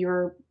like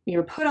you're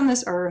put on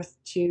this earth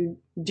to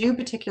do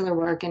particular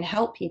work and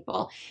help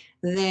people,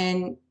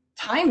 then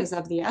time is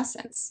of the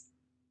essence.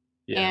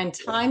 Yeah. And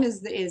time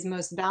is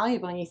most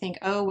valuable. And you think,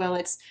 oh, well,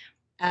 it's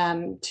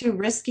too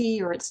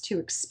risky, or it's too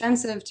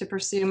expensive to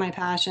pursue my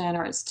passion,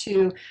 or it's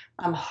too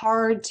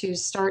hard to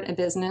start a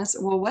business.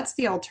 Well, what's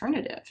the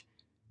alternative?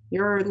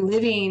 You're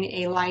living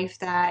a life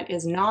that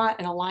is not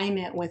in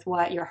alignment with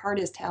what your heart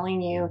is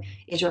telling you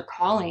is your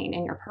calling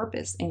and your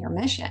purpose and your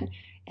mission.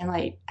 And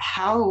like,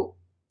 how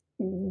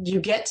you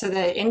get to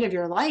the end of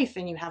your life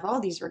and you have all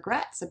these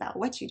regrets about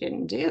what you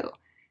didn't do.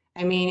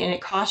 I mean, and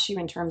it costs you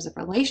in terms of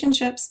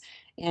relationships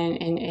and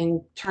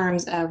in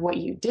terms of what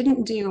you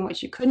didn't do and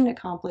what you couldn't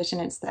accomplish.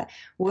 And it's the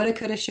woulda,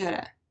 coulda,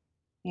 shoulda.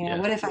 You know,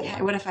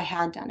 Yeah. what if I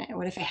had done it?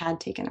 What if I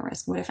had taken a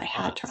risk? What if I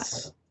had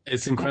tried?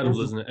 It's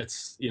incredible, isn't it?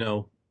 It's, you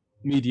know,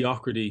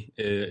 mediocrity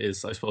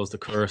is, I suppose, the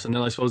curse. And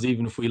then I suppose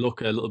even if we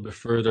look a little bit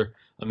further,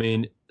 I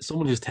mean,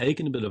 someone who's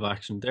taken a bit of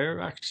action, they're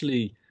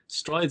actually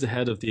strides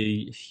ahead of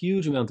the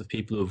huge amount of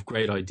people who have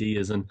great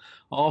ideas. And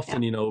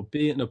often, you know,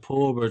 be it in a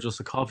pub or just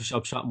a coffee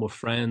shop chatting with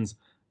friends,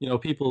 you know,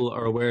 people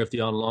are aware of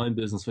the online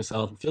business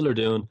myself and Phil are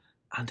doing,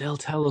 and they'll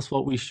tell us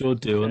what we should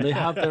do. And they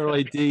have their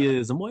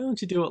ideas. And why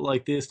don't you do it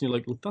like this? And you're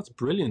like, look, that's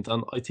brilliant.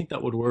 And I think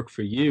that would work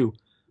for you.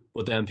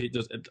 But then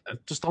people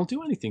just don't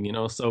do anything, you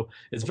know. So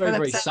it's very,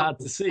 very sad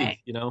to see,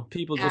 you know.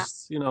 People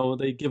just, you know,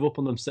 they give up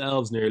on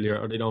themselves nearly,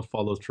 or they don't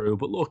follow through.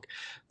 But look,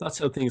 that's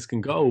how things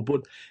can go.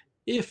 But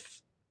if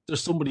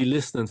there's somebody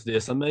listening to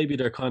this and maybe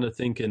they're kind of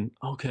thinking,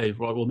 okay,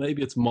 right, well,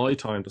 maybe it's my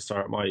time to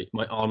start my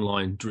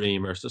online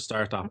dream or to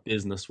start that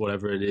business,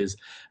 whatever it is.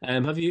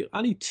 Have you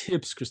any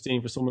tips,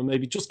 Christine, for someone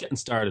maybe just getting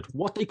started,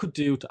 what they could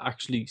do to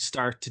actually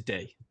start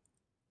today?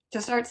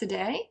 To start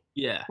today?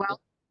 Yeah. Well,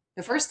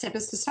 the first tip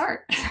is to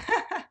start.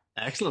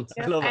 Excellent.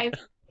 I love it.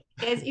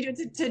 Is, you know,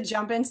 to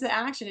jump into the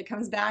action. It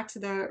comes back to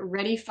the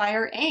ready,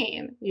 fire,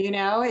 aim. You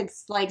know,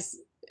 it's like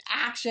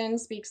action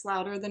speaks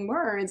louder than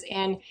words.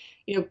 And,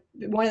 you know,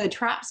 one of the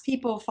traps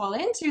people fall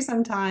into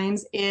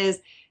sometimes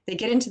is they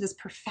get into this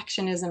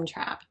perfectionism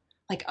trap.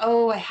 Like,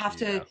 oh, I have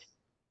to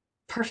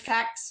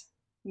perfect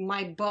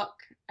my book.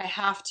 I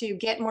have to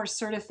get more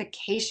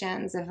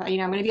certifications. If you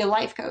know, I'm going to be a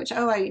life coach.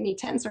 Oh, I need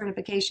 10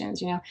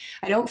 certifications. You know,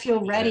 I don't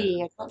feel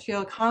ready. I don't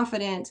feel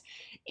confident.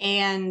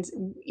 And,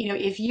 you know,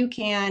 if you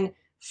can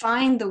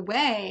find the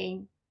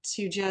way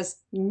to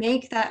just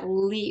make that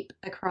leap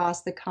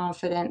across the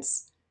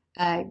confidence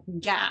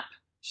gap,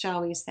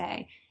 shall we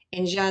say,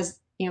 and just,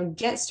 you know,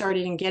 get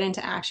started and get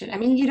into action. I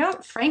mean, you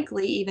don't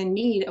frankly even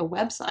need a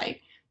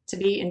website to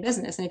be in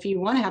business. And if you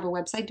want to have a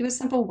website, do a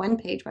simple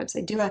one-page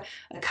website. Do a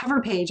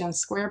cover page on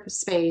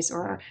Squarespace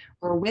or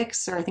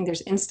Wix, or I think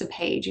there's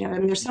Instapage. You know, I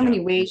mean, there's so many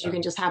ways you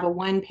can just have a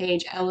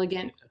one-page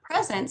elegant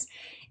presence.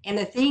 And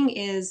the thing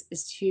is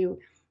to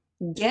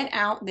get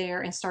out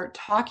there and start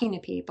talking to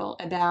people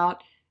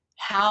about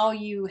how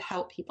you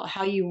help people,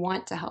 how you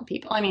want to help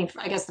people. I mean,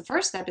 I guess the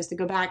first step is to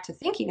go back to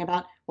thinking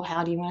about, well,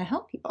 how do you want to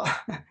help people?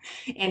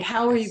 And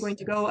how are you going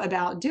to go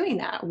about doing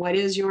that? What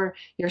is your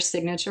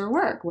signature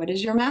work? What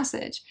is your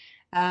message?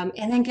 And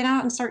then get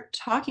out and start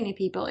talking to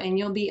people, and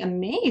you'll be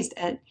amazed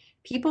at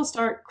people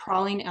start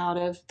crawling out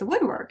of the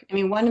woodwork. I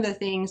mean, one of the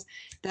things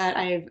that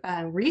I've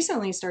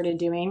recently started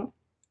doing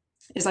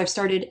is I've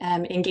started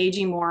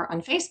engaging more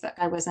on Facebook.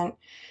 I wasn't,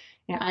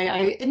 you know,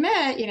 I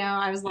admit, you know,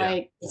 I was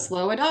like a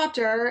slow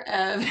adopter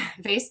of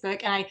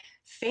Facebook, and I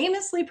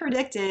famously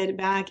predicted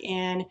back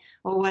in,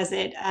 what was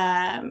it?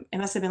 It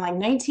must have been like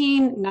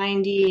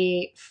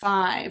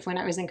 1995 when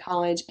I was in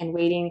college and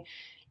waiting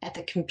at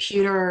the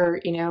computer,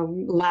 you know,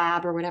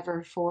 lab or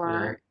whatever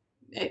for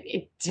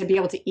it to be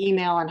able to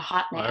email on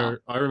Hotmail.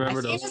 I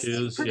remember those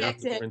queues.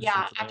 Predicted,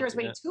 after I was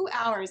waiting 2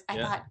 hours, I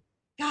thought,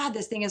 God,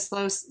 this thing is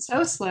slow,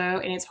 so slow,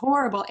 and it's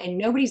horrible, and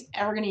nobody's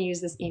ever going to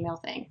use this email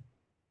thing.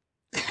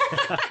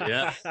 So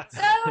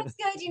it's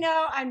good, you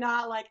know, I'm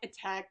not like a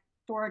tech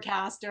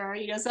forecaster,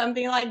 you know,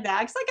 something like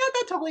that, because I got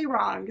that totally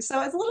wrong. So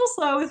it's a little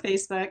slow with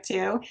Facebook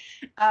too.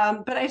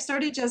 But I've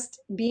started just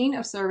being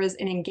of service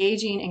and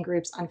engaging in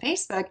groups on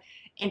Facebook,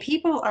 and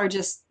people are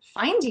just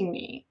finding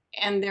me,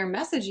 and they're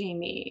messaging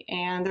me,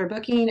 and they're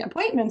booking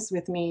appointments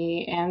with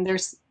me, and they're,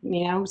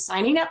 you know,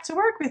 signing up to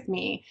work with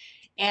me.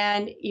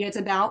 And, you know, it's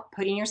about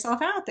putting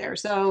yourself out there.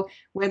 So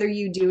whether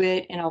you do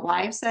it in a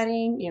live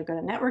setting, you know, go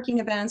to networking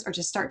events, or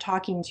just start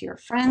talking to your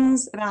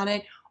friends about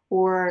it,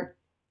 or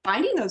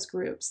finding those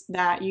groups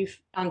that you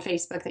on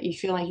Facebook that you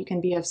feel like you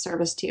can be of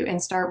service to,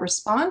 and start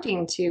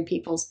responding to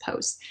people's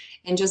posts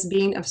and just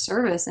being of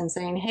service and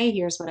saying, hey,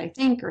 here's what I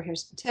think, or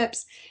here's some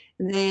tips.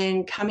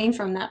 Then coming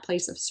from that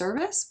place of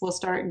service will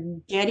start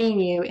getting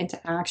you into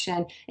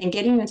action, and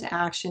getting you into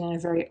action in a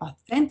very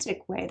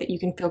authentic way that you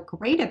can feel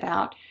great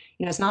about.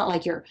 You know, it's not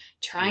like you're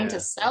trying to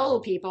sell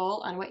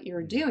people on what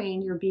you're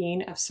doing. You're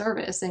being of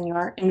service, and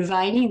you're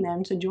inviting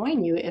them to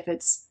join you if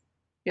it's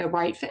a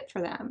right fit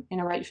for them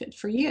and a right fit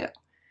for you.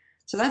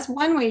 So that's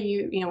one way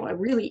a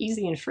really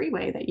easy and free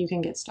way that you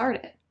can get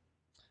started.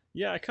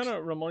 Yeah, it kind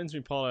of reminds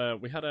me, Paul.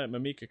 We had a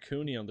Mamika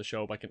Cooney on the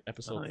show back in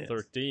episode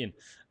 13,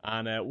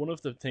 and one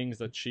of the things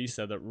that she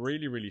said that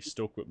really, really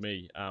stuck with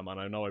me, and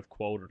I know I've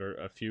quoted her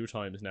a few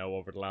times now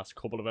over the last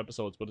couple of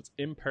episodes, but it's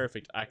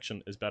imperfect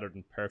action is better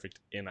than perfect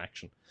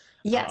inaction.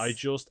 And I Yes.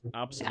 just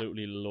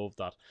absolutely love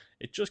that.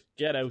 It just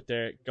get out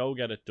there, go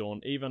get it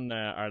done. Even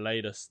our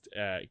latest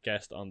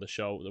guest on the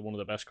show, one of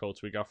the best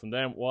quotes we got from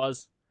them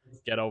was,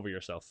 "Get over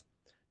yourself."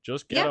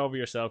 Just get Yep. over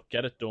yourself,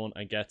 get it done,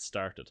 and get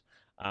started.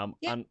 Yep.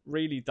 And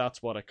really,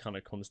 that's what it kind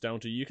of comes down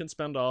to. You can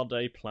spend all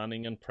day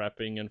planning and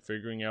prepping and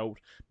figuring out.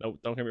 No,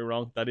 don't get me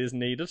wrong, that is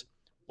needed.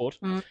 But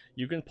Mm.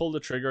 you can pull the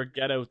trigger,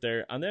 get out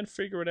there, and then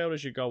figure it out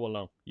as you go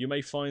along. You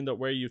may find that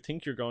where you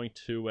think you're going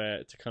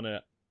to kind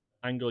of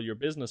angle your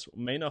business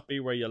may not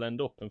be where you'll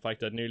end up. In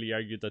fact, I'd nearly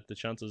argue that the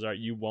chances are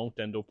you won't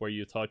end up where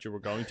you thought you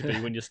were going to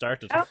be when you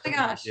started. Oh my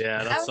gosh.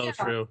 Yeah, that's Oh so no.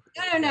 true.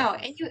 No.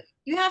 And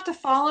you have to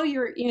follow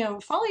your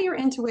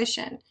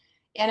intuition.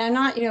 And I'm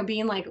not,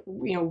 being like,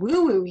 woo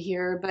woo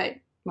here, but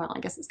well, I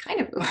guess it's kind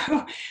of woo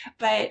woo.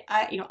 But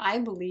I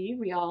believe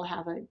we all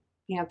have a,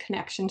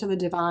 connection to the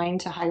divine,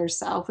 to higher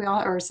self. We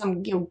all, or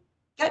some,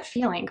 gut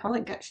feeling, call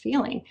it gut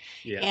feeling.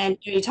 Yeah. And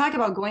you talk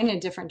about going in a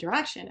different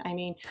direction. I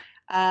mean,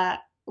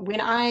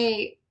 when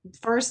I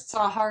first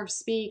saw Harv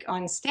speak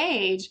on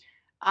stage,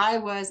 I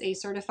was a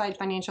certified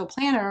financial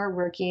planner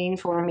working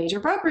for a major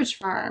brokerage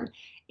firm.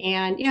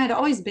 And, I'd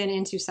always been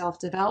into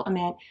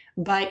self-development,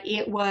 but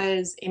it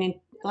was an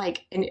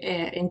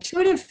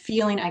intuitive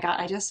feeling I got.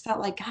 I just felt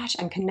like, gosh,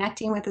 I'm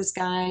connecting with this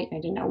guy. I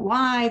didn't know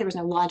why. There was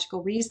no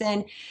logical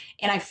reason.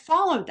 And I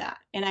followed that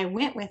and I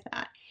went with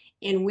that.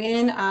 And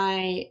when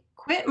I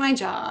quit my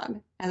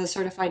job as a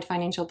certified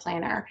financial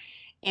planner,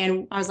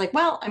 and I was like,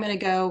 well, I'm going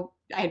to go.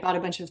 I had bought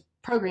a bunch of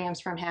programs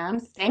from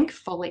him,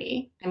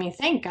 thankfully. I mean,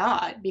 thank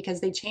God,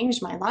 because they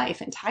changed my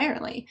life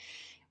entirely.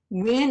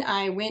 When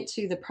I went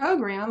to the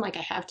program, like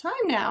I have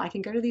time now, I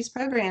can go to these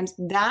programs.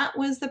 That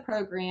was the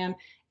program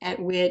at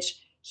which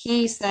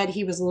he said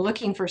he was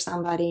looking for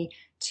somebody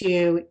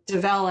to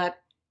develop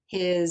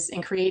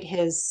and create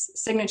his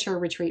signature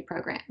retreat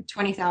program,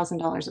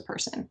 $20,000 a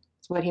person.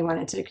 That's what he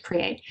wanted to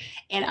create.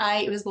 And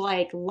it was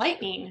like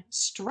lightning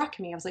struck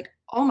me. I was like,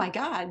 oh my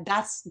God,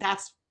 that's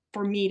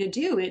for me to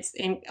do. It's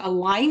in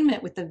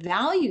alignment with the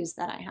values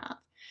that I have.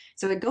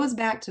 So it goes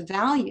back to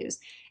values.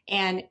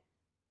 And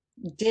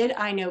did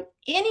I know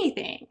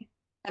anything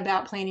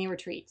about planning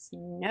retreats?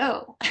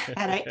 No.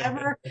 Had I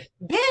ever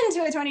been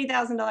to a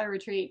 $20,000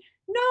 retreat?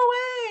 No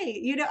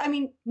way.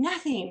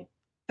 Nothing.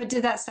 But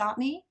did that stop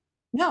me?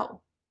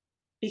 No.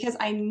 Because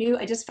I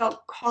just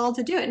felt called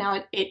to do it.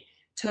 Now, it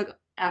took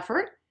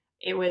effort.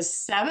 It was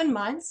 7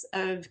 months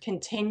of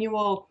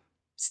continual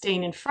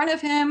staying in front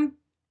of him,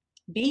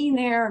 being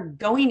there,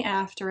 going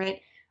after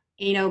it.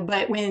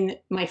 But when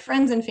my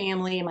friends and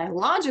family and my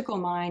logical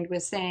mind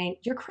was saying,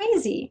 you're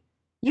crazy.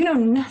 You know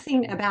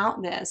nothing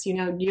about this. You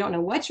don't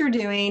know what you're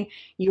doing.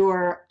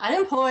 You're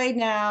unemployed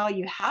now.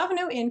 You have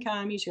no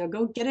income. You should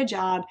go get a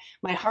job.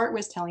 My heart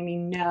was telling me,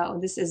 no,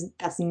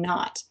 that's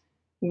not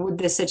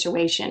the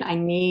situation. I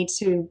need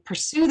to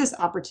pursue this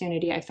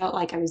opportunity. I felt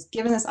like I was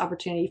given this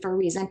opportunity for a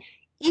reason,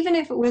 even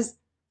if it was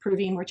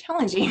proving more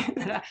challenging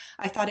than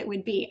I thought it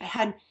would be.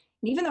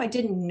 Even though I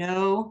didn't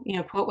know,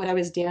 quote, what I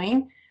was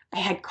doing, I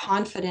had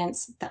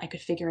confidence that I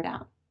could figure it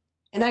out.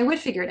 And I would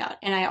figure it out.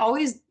 And I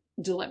always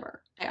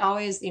deliver. I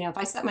always, if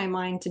I set my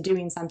mind to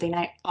doing something,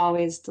 I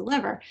always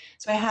deliver.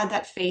 So I had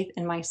that faith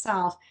in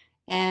myself.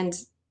 And,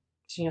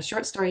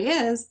 short story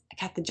is, I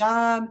got the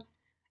job.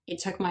 It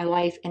took my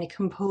life in a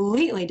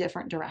completely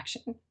different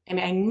direction. I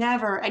mean,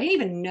 I didn't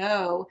even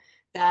know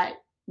that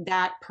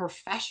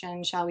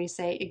profession, shall we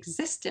say,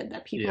 existed,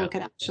 that people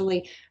could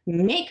actually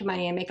make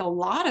money and make a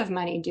lot of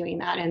money doing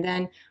that. And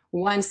then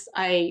once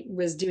I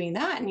was doing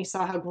that and he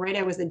saw how great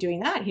I was at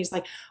doing that, he's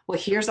like, well,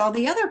 here's all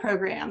the other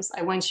programs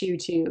I want you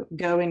to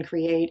go and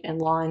create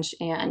and launch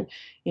and,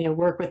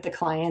 work with the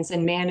clients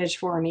and manage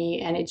for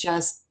me. And it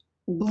just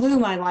blew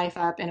my life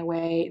up in a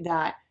way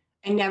that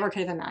I never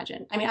could have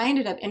imagined. I mean, I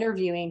ended up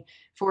interviewing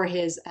for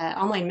his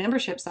online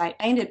membership site.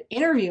 I ended up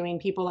interviewing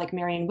people like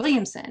Marianne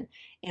Williamson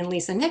and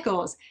Lisa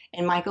Nichols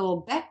and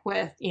Michael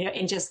Beckwith,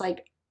 and just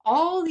like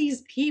all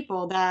these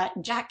people, that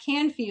Jack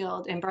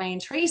Canfield and Brian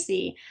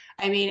Tracy.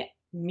 I mean,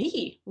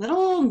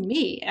 little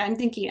me. I'm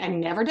thinking, I've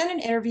never done an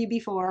interview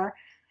before.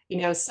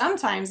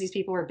 Sometimes these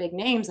people were big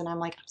names and I'm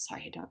like, I'm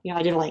sorry,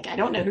 I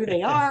don't know who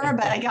they are,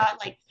 but I got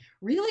like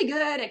really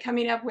good at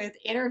coming up with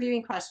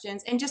interviewing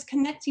questions and just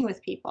connecting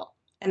with people.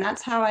 And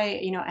that's how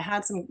I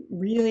had some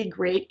really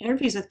great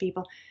interviews with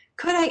people.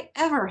 Could I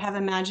ever have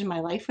imagined my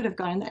life would have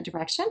gone in that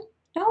direction?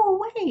 No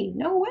way,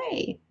 no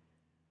way.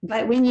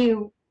 But when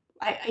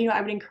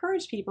I would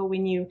encourage people,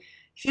 when you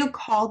feel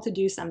called to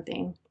do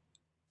something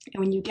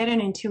and when you get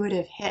an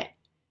intuitive hit,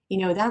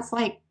 that's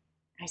like,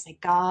 I say,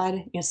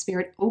 God,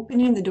 Spirit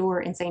opening the door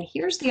and saying,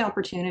 here's the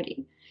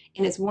opportunity.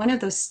 And it's one of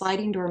those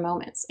sliding door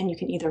moments. And you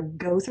can either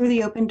go through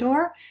the open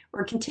door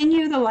or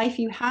continue the life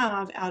you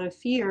have out of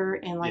fear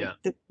and like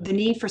the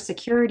need for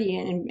security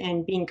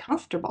and being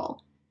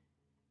comfortable.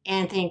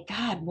 And think,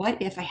 God,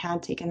 what if I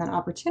had taken that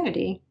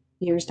opportunity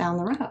years down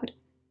the road?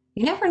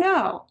 You never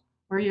know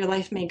where your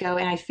life may go.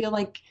 And I feel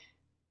like,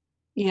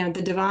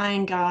 the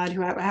divine God,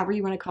 however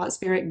you want to call it,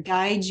 spirit,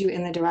 guides you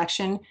in the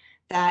direction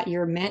that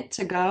you're meant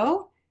to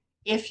go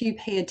if you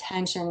pay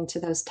attention to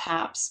those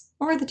taps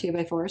or the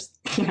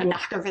 2x4s,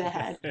 knock over the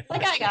head,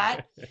 like I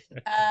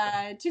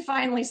got, to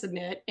finally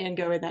submit and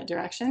go in that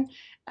direction.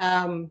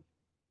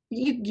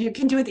 You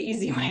can do it the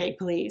easy way,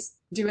 please.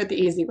 Do it the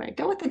easy way.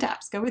 Go with the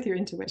taps. Go with your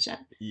intuition.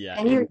 Yeah.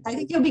 And I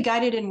think you'll be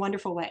guided in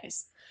wonderful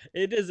ways.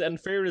 It is, and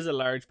fear is a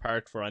large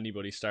part for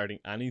anybody starting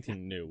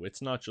anything new.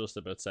 It's not just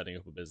about setting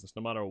up a business,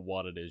 no matter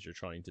what it is you're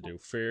trying to do.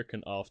 Fear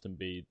can often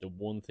be the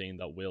one thing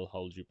that will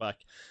hold you back.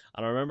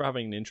 And I remember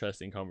having an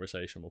interesting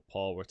conversation with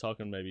Paul. We're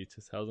talking maybe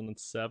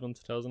 2007,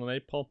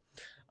 2008, Paul.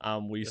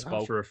 We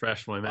spoke. To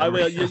refresh my memory. I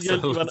will.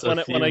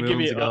 When I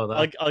give you,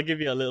 I'll give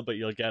you a little bit.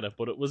 You'll get it.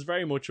 But it was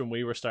very much when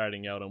we were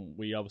starting out, and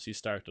we obviously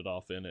started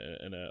off in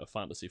a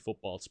fantasy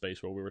football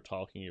space where we were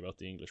talking about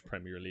the English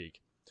Premier League.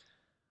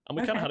 And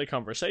we kind of had a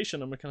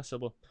conversation, and we kind of said,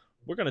 well,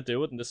 we're going to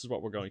do it, and this is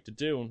what we're going to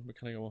do. And we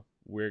kind of go, well,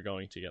 we're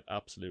going to get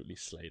absolutely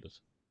slated.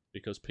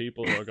 Because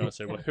people are going to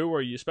say, well, who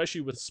are you?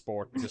 Especially with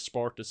sport, because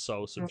sport is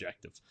so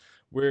subjective.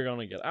 We're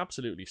going to get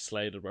absolutely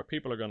slated, where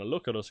people are going to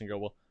look at us and go,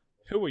 well,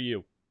 who are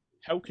you?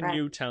 How can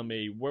you tell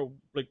me?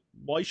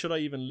 Why should I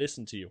even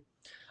listen to you?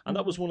 And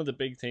that was one of the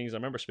big things. I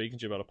remember speaking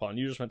to you about it, Paul, and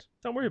you just went,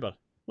 don't worry about it.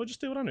 We'll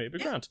just do it anyway. It'd be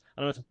grand.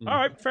 And I went, all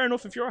right, fair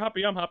enough. If you're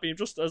happy, I'm happy.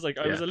 Just as I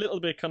was a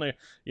little bit kind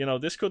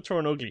of, this could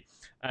turn ugly.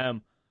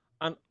 And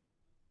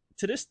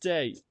to this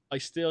day, I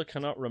still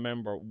cannot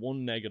remember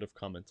one negative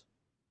comment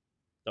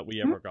that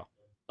we ever got.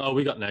 Oh,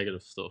 we got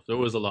negative stuff. There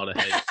was a lot of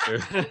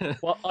hate.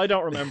 Well, I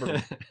don't remember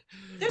them.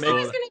 There's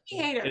always going to be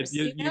haters.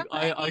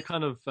 I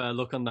kind of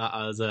look on that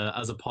as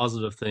a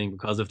positive thing,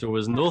 because if there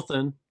was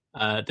nothing,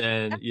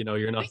 then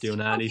you're not doing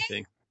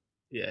anything.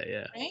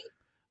 Yeah.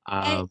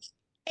 Right.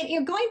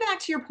 And going back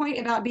to your point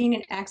about being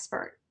an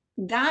expert,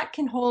 that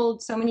can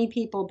hold so many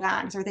people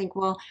back. So I think,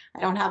 well, I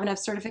don't have enough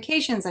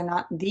certifications. I'm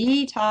not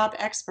the top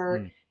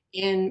expert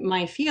in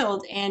my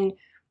field. And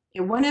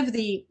one of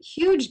the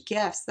huge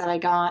gifts that I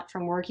got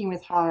from working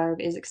with Harv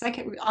is,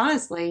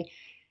 honestly,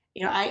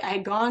 I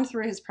had gone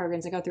through his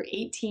programs. I got through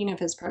 18 of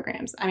his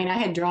programs. I mean, I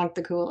had drunk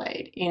the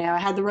Kool-Aid. I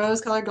had the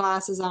rose-colored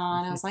glasses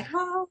on. I was like,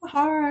 oh,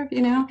 Harv,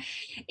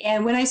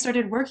 And when I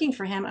started working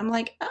for him, I'm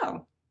like,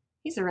 oh,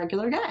 he's a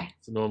regular guy.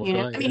 It's a normal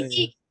guy. I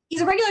mean, he's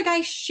a regular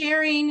guy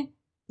sharing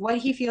what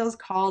he feels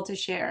called to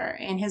share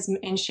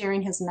and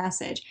sharing his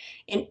message.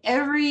 And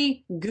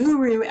every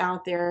guru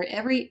out there,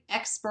 every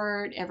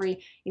expert,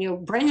 every,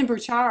 Brendan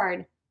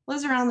Burchard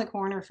lives around the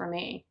corner for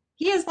me.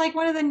 He is like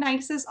one of the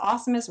nicest,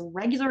 awesomest,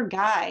 regular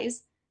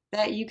guys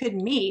that you could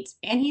meet,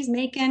 and he's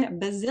making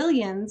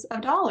bazillions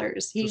of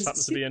dollars. He just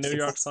happens to be a New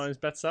York Times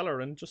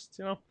bestseller, and just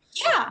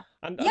Yeah.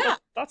 And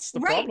that's the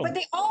right, problem. but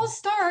they all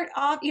start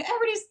off.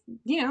 Everybody's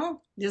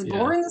just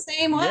born the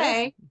same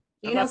way.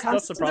 Yeah.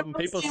 That's the problem.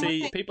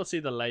 People see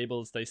the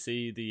labels, they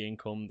see the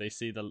income, they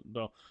see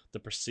the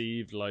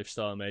perceived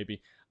lifestyle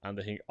maybe, and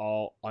they think,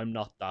 oh, I'm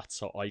not that,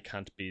 so I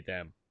can't be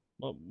them.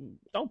 Well,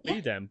 don't be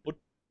them, but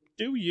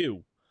do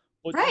you.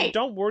 But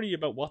don't worry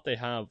about what they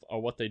have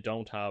or what they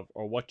don't have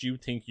or what you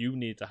think you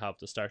need to have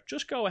to start.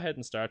 Just go ahead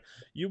and start.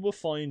 You will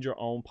find your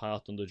own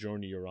path on the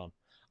journey you're on.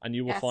 And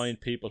you will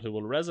find people who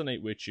will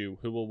resonate with you,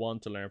 who will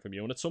want to learn from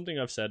you. And it's something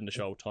I've said in the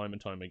show time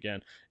and time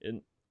again.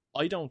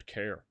 I don't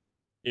care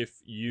if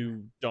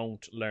you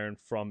don't learn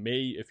from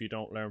me, if you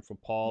don't learn from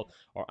Paul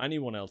or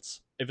anyone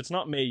else. If it's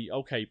not me,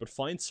 okay, but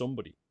find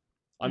somebody.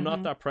 I'm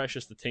not that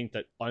precious to think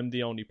that I'm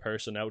the only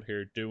person out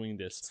here doing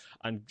this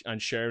and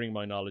sharing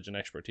my knowledge and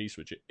expertise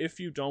with you. If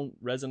you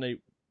don't resonate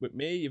with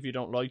me, if you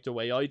don't like the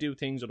way I do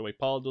things or the way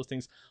Paul does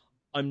things,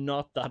 I'm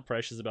not that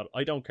precious about it.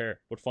 I don't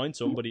care. But find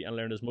somebody and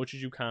learn as much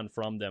as you can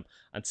from them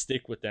and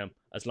stick with them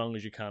as long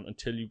as you can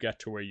until you get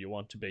to where you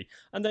want to be.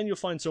 And then you'll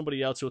find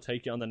somebody else who'll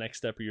take you on the next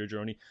step of your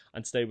journey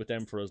and stay with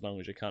them for as long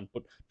as you can.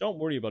 But don't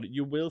worry about it.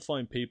 You will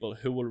find people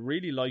who will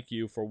really like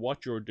you for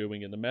what you're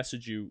doing and the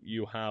message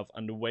you have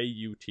and the way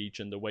you teach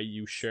and the way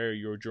you share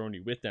your journey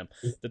with them,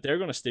 that they're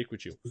going to stick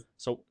with you.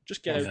 So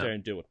just get out there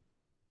and do it.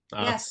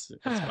 It's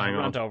bang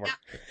on. Over.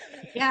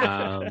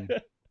 Yeah.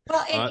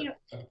 Well,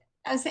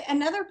 I would say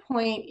another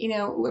point,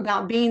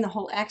 about being the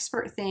whole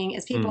expert thing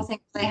is people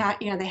think they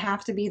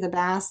have to be the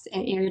best,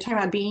 and you're talking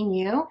about being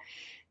you.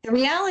 The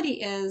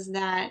reality is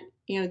that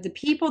the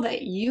people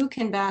that you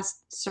can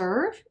best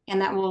serve and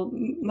that will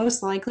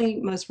most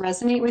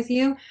resonate with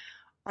you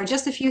are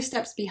just a few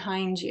steps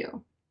behind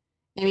you.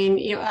 I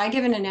mean, I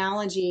give an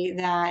analogy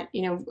that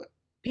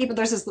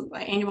there's this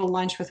annual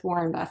lunch with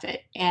Warren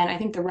Buffett, and I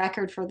think the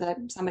record for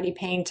somebody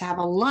paying to have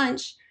a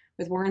lunch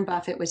with Warren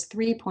Buffett was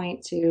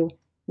 $3.2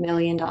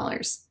 million.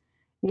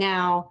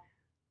 Now,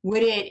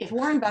 Would it, if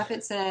Warren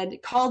Buffett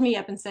called me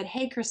up and said,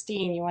 hey,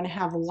 Christine, you want to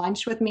have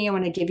lunch with me? I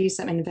want to give you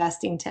some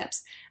investing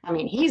tips. I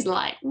mean, he's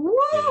like, woo,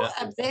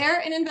 up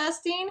there in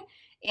investing.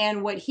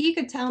 And what he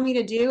could tell me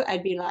to do,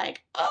 I'd be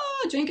like,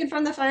 oh, drinking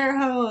from the fire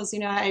hose.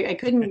 I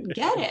couldn't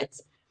get it,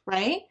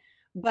 right?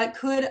 But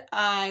could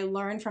I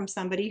learn from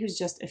somebody who's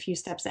just a few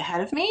steps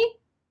ahead of me?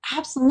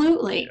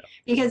 Absolutely. Yeah.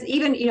 Because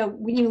even,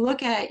 when you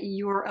look at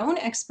your own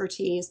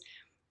expertise,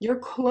 you're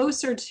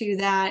closer to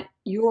that,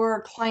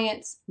 your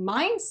client's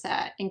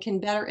mindset, and can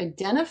better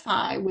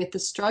identify with the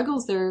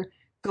struggles they're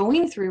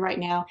going through right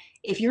now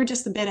if you're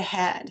just a bit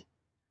ahead.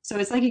 So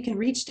it's like you can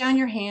reach down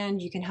your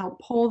hand, you can help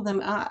pull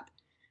them up.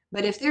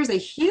 But if there's a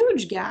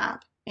huge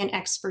gap in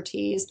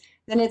expertise,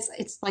 then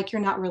it's like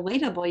you're not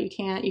relatable.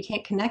 You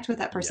can't connect with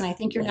that person. Yeah. I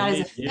think you're not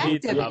as effective. You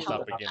need to have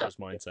that beginner's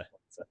mindset.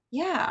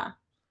 Yeah.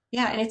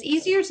 Yeah, and it's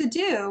easier to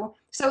do.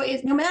 So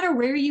no matter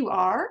where you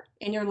are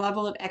in your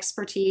level of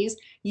expertise,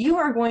 you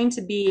are going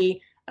to be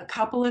a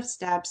couple of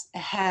steps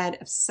ahead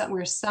of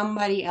where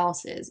somebody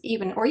else is,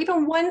 even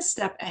one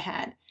step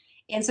ahead.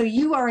 And so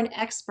you are an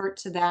expert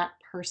to that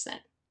person.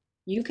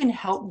 You can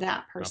help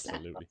that person.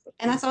 Absolutely.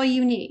 And that's all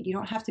you need. You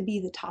don't have to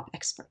be the top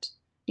expert.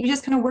 You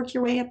just kind of work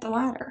your way up the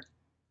ladder.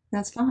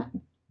 That's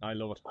fine. I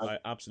love it. I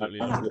absolutely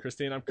love it.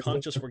 Christine, I'm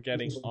conscious we're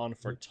getting on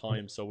for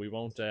time, so we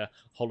won't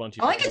hold on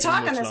to you. I can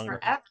talk on this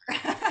forever.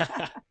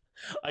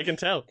 I can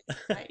tell.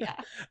 Yeah.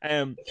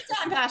 I'm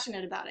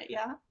passionate about it,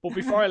 yeah. But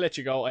before I let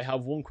you go, I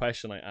have one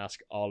question I ask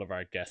all of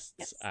our guests,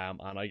 yes.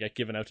 And I get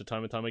given out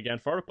time and time again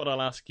for it, but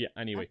I'll ask you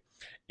anyway.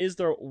 Is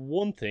there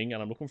one thing,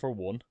 and I'm looking for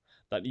one,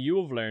 that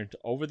you have learned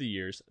over the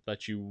years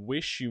that you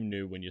wish you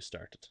knew when you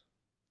started?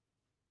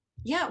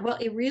 Yeah, well,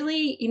 it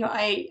really,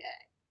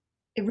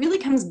 it really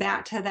comes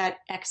back to that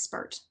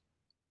expert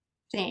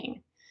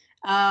thing.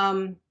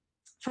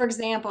 For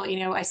example,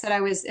 I said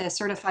I was a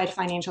certified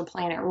financial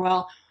planner.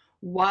 Well,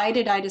 why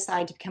did I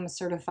decide to become a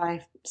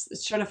certified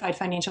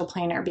financial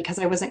planner? Because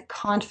I wasn't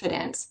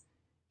confident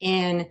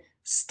in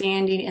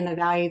standing in the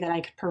value that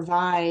I could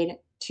provide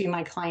to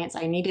my clients.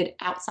 I needed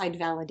outside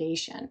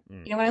validation.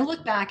 When I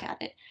look back at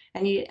it, I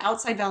needed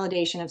outside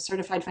validation of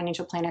certified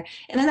financial planner.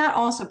 And then that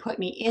also put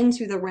me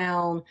into the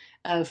realm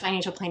of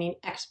financial planning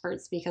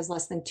experts, because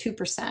less than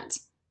 2%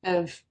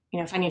 of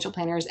financial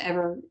planners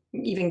ever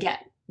even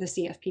get the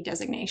CFP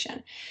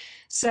designation.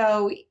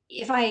 So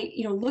if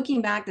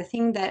looking back, the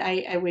thing that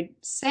I would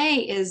say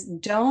is,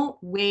 don't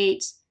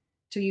wait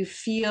till you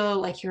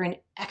feel like you're an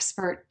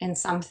expert in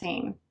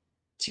something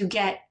to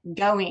get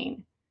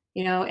going.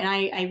 And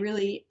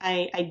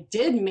I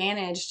did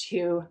manage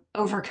to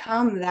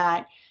overcome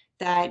that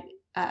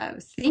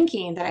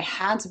thinking that I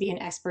had to be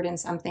an expert in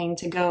something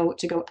to go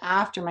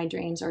after my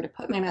dreams or to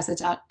put my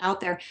message out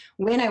there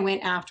when I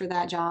went after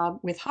that job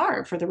with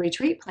Harv for the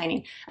retreat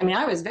planning. I mean,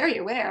 I was very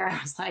aware. I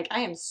was like,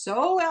 I am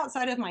so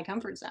outside of my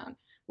comfort zone,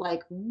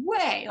 like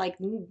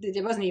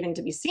it wasn't even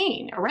to be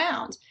seen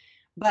around.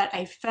 But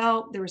I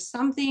felt there was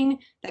something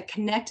that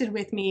connected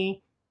with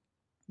me,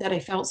 that I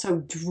felt so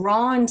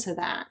drawn to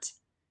that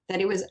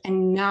it was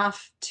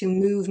enough to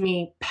move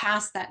me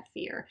past that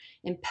fear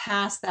and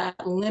past that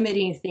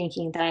limiting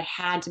thinking that I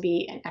had to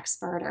be an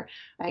expert, or,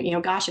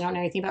 gosh, I don't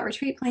know anything about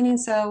retreat planning,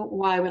 so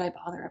why would I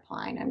bother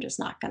applying? I'm just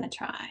not going to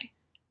try.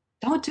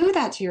 Don't do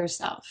that to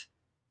yourself.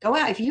 Go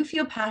out. If you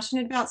feel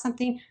passionate about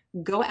something,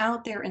 go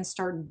out there and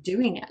start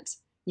doing it.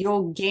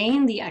 You'll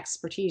gain the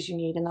expertise you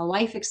need and the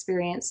life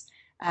experience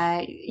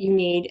you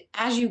need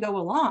as you go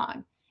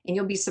along. And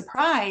you'll be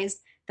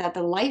surprised that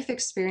the life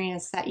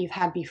experience that you've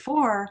had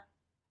before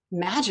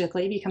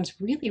magically becomes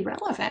really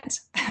relevant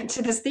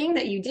to this thing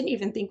that you didn't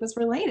even think was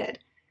related,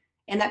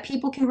 and that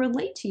people can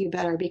relate to you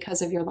better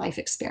because of your life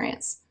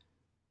experience,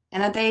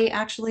 and that they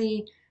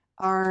actually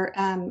are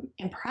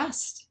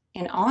impressed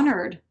and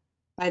honored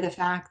by the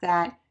fact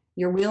that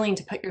you're willing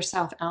to put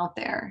yourself out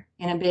there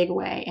in a big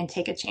way and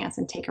take a chance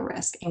and take a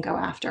risk and go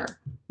after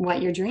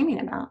what you're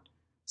dreaming about.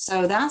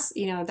 So that's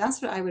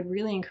what I would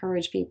really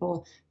encourage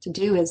people to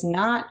do, is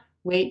not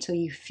wait till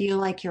you feel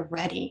like you're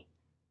ready.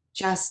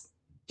 Just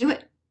do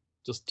it.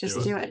 Just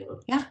do it.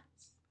 Yeah.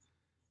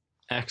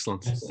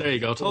 Excellent. There you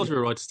go. Told you we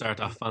were right to start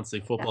that fancy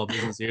football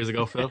business years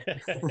ago, Phil. There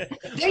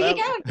you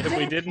go. If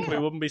we didn't, we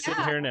wouldn't be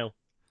sitting here now.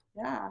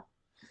 Yeah.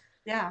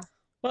 Yeah.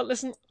 Well,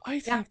 listen, I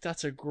think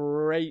that's a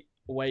great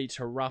way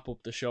to wrap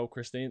up the show,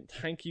 Christine.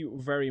 Thank you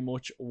very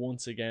much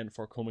once again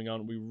for coming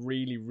on. We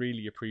really,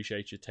 really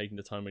appreciate you taking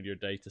the time of your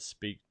day to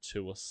speak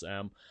to us.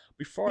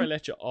 Before I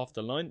let you off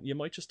the line, you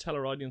might just tell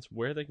our audience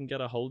where they can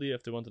get a hold of you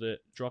if they wanted to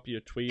drop you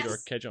a tweet or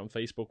catch you on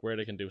Facebook, where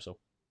they can do so.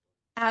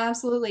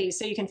 Absolutely.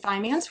 So you can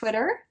find me on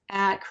Twitter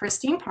at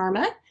Christine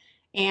Parma,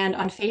 and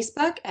on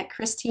Facebook at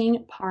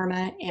Christine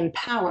Parma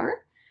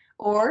Empower,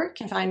 or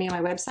can find me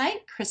on my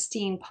website,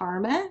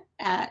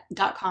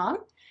 christineparma.com.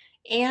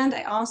 And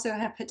I also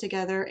have put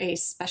together a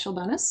special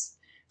bonus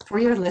for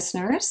your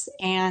listeners,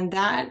 and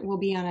that will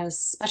be on a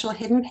special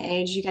hidden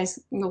page. You guys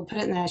will put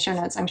it in the show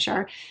notes, I'm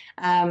sure.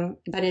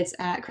 But it's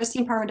at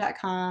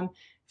christineparma.com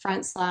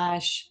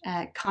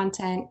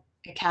 /Content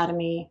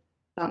Academy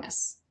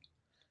bonus.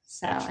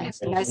 So I hope Excellent you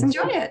stuff. guys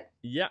enjoy it.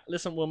 Yeah,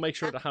 listen, we'll make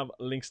sure to have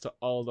links to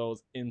all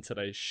those in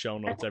today's show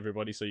notes,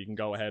 everybody, so you can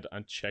go ahead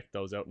and check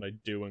those out. And I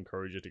do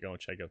encourage you to go and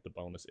check out the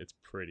bonus. It's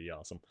pretty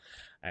awesome.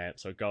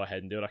 So go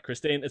ahead and do that.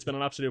 Christine, it's been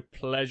an absolute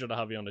pleasure to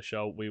have you on the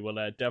show. We will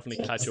definitely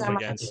Thank catch you up so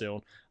again much. soon,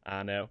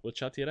 and we'll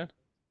chat to you then.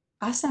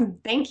 Awesome.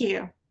 Thank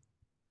you.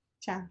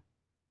 Ciao.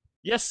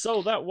 Yes,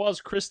 so that was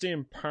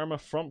Christine Parma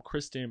from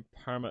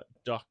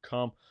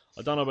ChristineParma.com.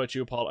 I don't know about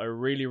you, Paul. I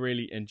really,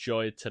 really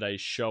enjoyed today's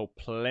show.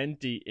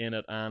 Plenty in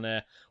it,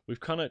 and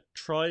we've kind of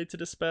tried to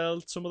dispel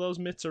some of those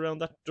myths around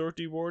that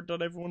dirty word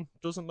that everyone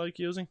doesn't like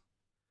using.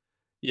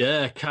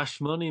 Yeah,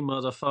 cash money,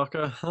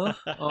 motherfucker, huh?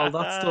 All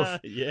that stuff.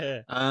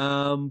 Yeah.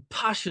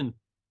 Passion,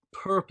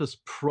 purpose,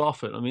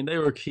 profit. I mean,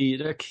 they're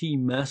key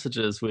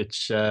messages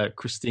which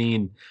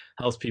Christine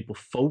helps people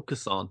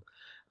focus on.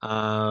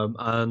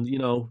 And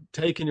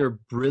taking your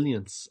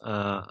brilliance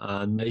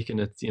and making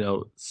it,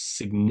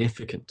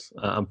 significant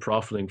and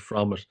profiting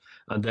from it,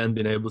 and then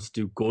being able to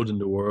do good in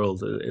the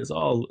world is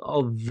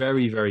all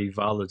very, very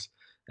valid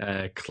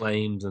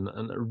claims and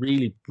a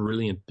really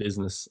brilliant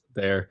business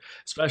there.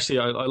 Especially,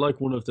 I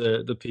like one of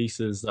the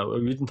pieces that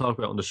we didn't talk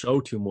about on the show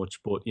too much,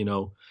 but we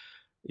have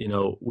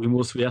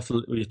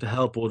to we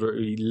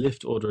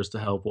lift others to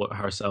help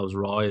ourselves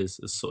rise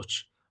as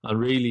such. And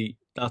really,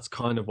 that's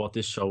kind of what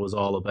this show is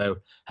all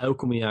about. How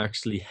can we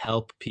actually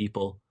help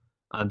people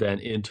and then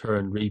in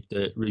turn reap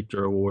the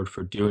reward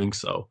for doing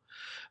so?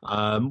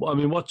 I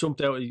mean, what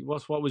jumped out?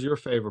 What was your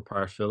favorite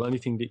part, Phil?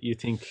 Anything that you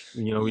think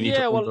we need to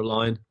Yeah,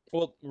 underline?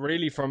 well,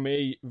 really, for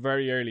me,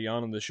 very early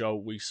on in the show,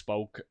 we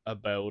spoke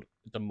about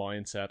the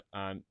mindset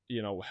and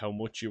how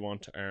much you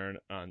want to earn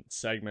and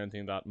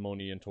segmenting that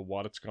money into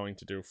what it's going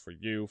to do for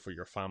you, for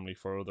your family,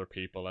 for other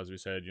people. As we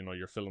said,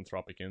 your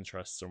philanthropic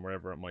interests and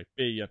wherever it might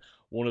be. And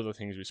one of the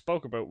things we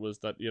spoke about was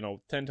that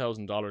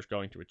 $10,000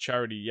 going to a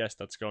charity, yes,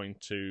 that's going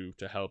to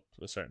help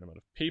a certain amount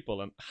of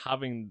people, and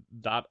having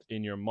that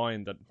in your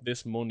mind that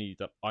this money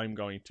that I'm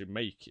going to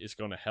make is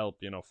going to help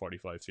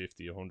 45,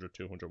 50, 100,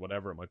 200,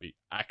 whatever it might be,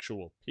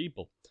 actual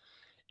people,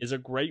 is a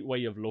great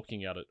way of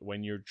looking at it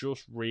when you're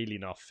just really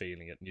not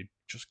feeling it and you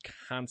just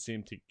can't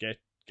seem to get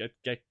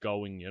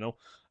going,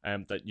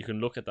 that you can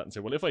look at that and say,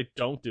 well, if I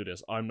don't do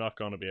this, I'm not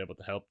going to be able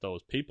to help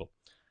those people.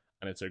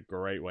 And it's a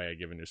great way of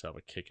giving yourself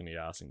a kick in the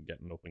ass and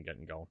getting up and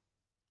getting going.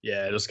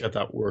 Yeah, just get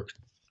that work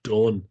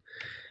done.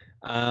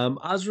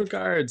 As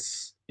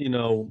regards,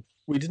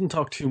 we didn't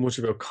talk too much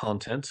about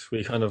content.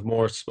 We kind of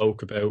more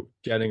spoke about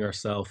getting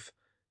ourselves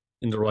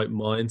in the right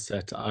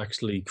mindset to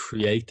actually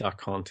create that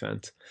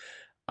content.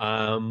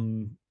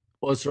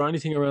 Was there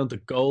anything around the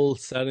goal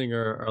setting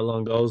or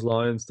along those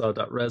lines that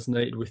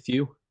resonated with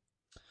you?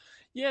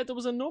 Yeah, there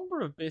was a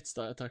number of bits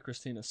that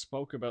Christina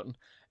spoke about. And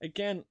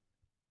again,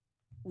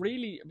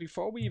 really,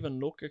 before we even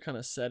look at kind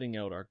of setting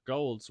out our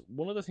goals,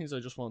 one of the things I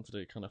just wanted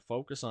to kind of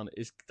focus on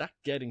is that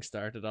getting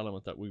started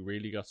element that we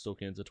really got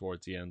stuck into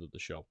towards the end of the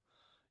show.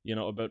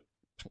 About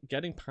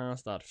getting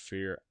past that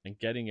fear and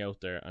getting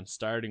out there and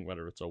starting,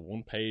 whether it's a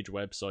one-page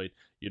website,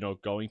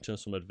 going to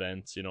some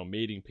events,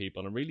 meeting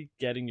people and really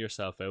getting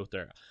yourself out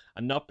there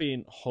and not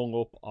being hung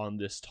up on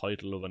this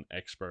title of an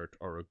expert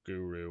or a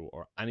guru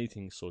or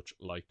anything such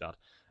like that,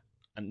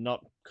 and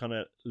not kind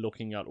of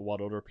looking at what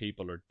other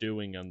people are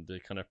doing and the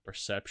kind of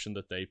perception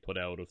that they put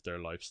out of their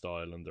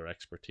lifestyle and their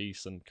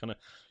expertise, and kind of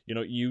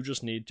you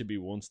just need to be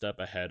one step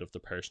ahead of the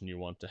person you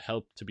want to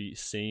help, to be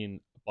seen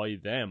by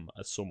them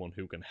as someone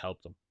who can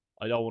help them.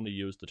 I don't want to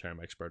use the term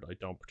expert. I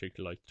don't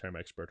particularly like the term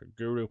expert or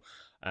guru.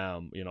 I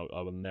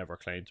will never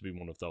claim to be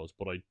one of those,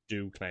 but I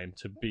do claim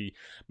to be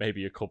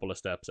maybe a couple of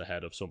steps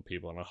ahead of some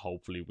people, and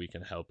hopefully we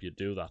can help you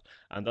do that.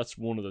 And that's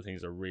one of the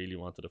things I really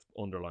wanted to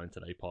underline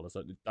today, Paul, is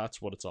that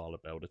that's what it's all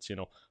about. It's,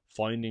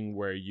 finding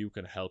where you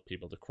can help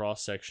people, the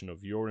cross section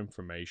of your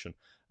information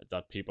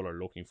that people are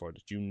looking for,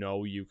 that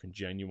you can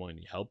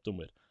genuinely help them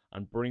with,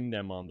 and bring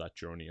them on that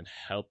journey and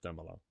help them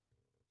along.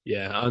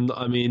 Yeah,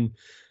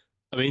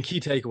 and key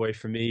takeaway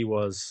for me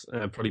was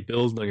probably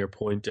building on your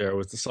point there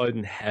was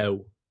deciding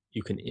how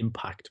you can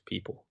impact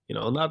people,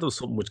 and that was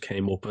something which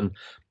came up, and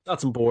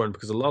that's important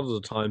because a lot of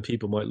the time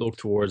people might look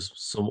towards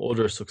some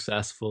other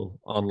successful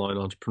online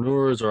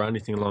entrepreneurs or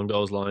anything along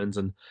those lines,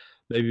 and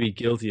maybe be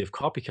guilty of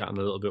copycatting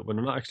a little bit when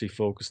they're not actually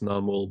focusing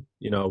on, well,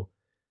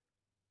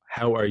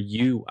 how are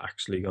you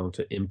actually going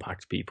to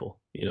impact people?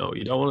 You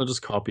don't want to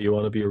just copy, you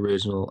want to be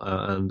original.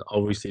 And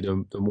obviously,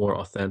 the more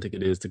authentic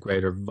it is, the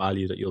greater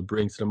value that you'll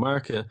bring to the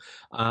market,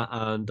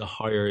 and the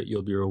higher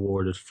you'll be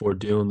rewarded for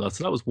doing that.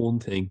 So that was one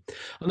thing.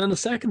 And then the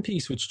second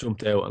piece, which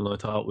jumped out and I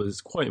thought was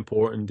quite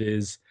important,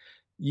 is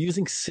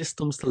using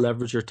systems to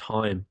leverage your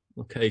time.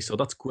 Okay, so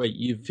that's great.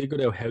 You've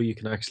figured out how you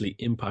can actually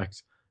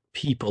impact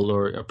people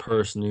or a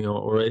person,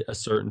 or a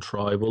certain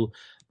tribe. Well,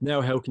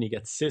 now how can you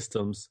get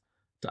systems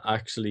to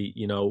actually,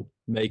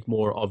 make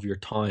more of your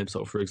time?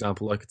 So, for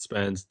example, I could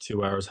spend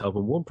 2 hours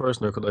helping one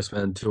person, or could I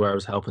spend 2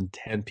 hours helping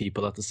 10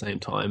 people at the same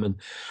time? And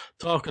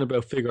talking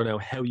about figuring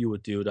out how you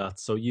would do that.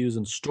 So,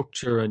 using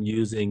structure and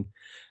using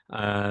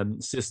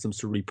systems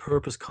to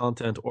repurpose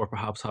content, or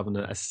perhaps having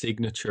a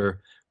signature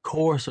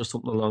course or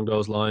something along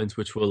those lines,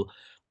 which will,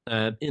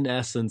 in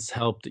essence,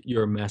 help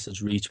your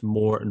message reach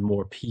more and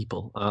more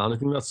people. And I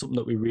think that's something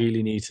that we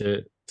really need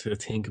to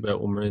think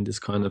about when we're in this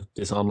kind of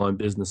this online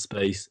business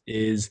space.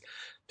 Is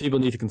people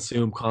need to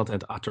consume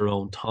content at their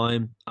own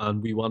time,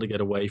 and we want to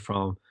get away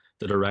from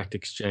the direct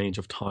exchange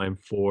of time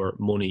for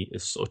money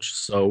as such.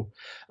 So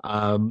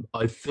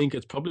I think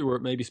it's probably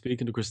worth maybe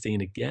speaking to Christine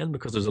again,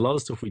 because there's a lot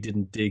of stuff we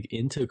didn't dig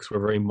into, because we're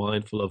very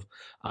mindful of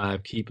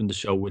keeping the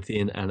show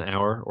within an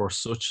hour or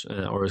such,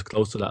 or as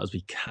close to that as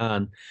we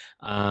can.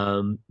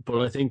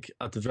 But I think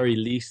at the very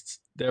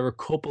least, there are a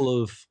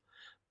couple of,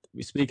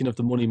 speaking of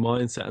the money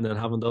mindset and then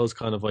having those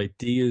kind of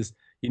ideas,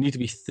 you need to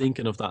be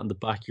thinking of that in the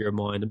back of your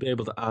mind and be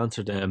able to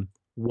answer them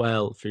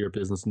well for your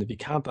business. And if you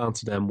can't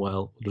answer them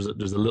well,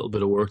 there's a little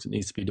bit of work that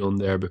needs to be done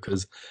there,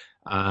 because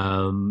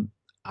a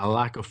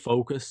lack of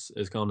focus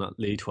is going to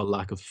lead to a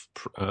lack of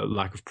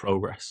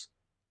progress.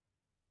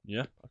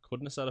 Yeah, I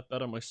couldn't have said it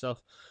better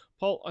myself.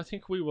 Paul, I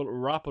think we will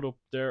wrap it up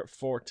there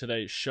for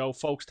today's show.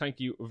 Folks,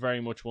 thank you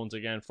very much once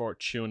again for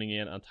tuning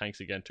in, and thanks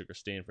again to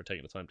Christine for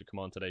taking the time to come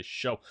on today's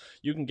show.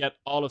 You can get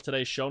all of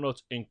today's show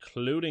notes,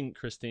 including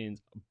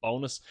Christine's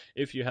bonus,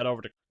 if you head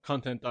over to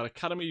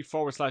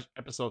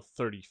content.academy/episode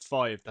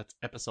 35. That's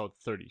episode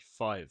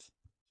 35.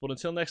 But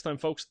until next time,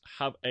 folks,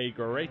 have a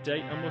great day,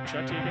 and we'll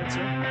chat to you again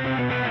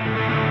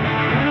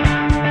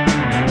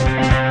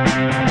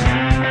soon.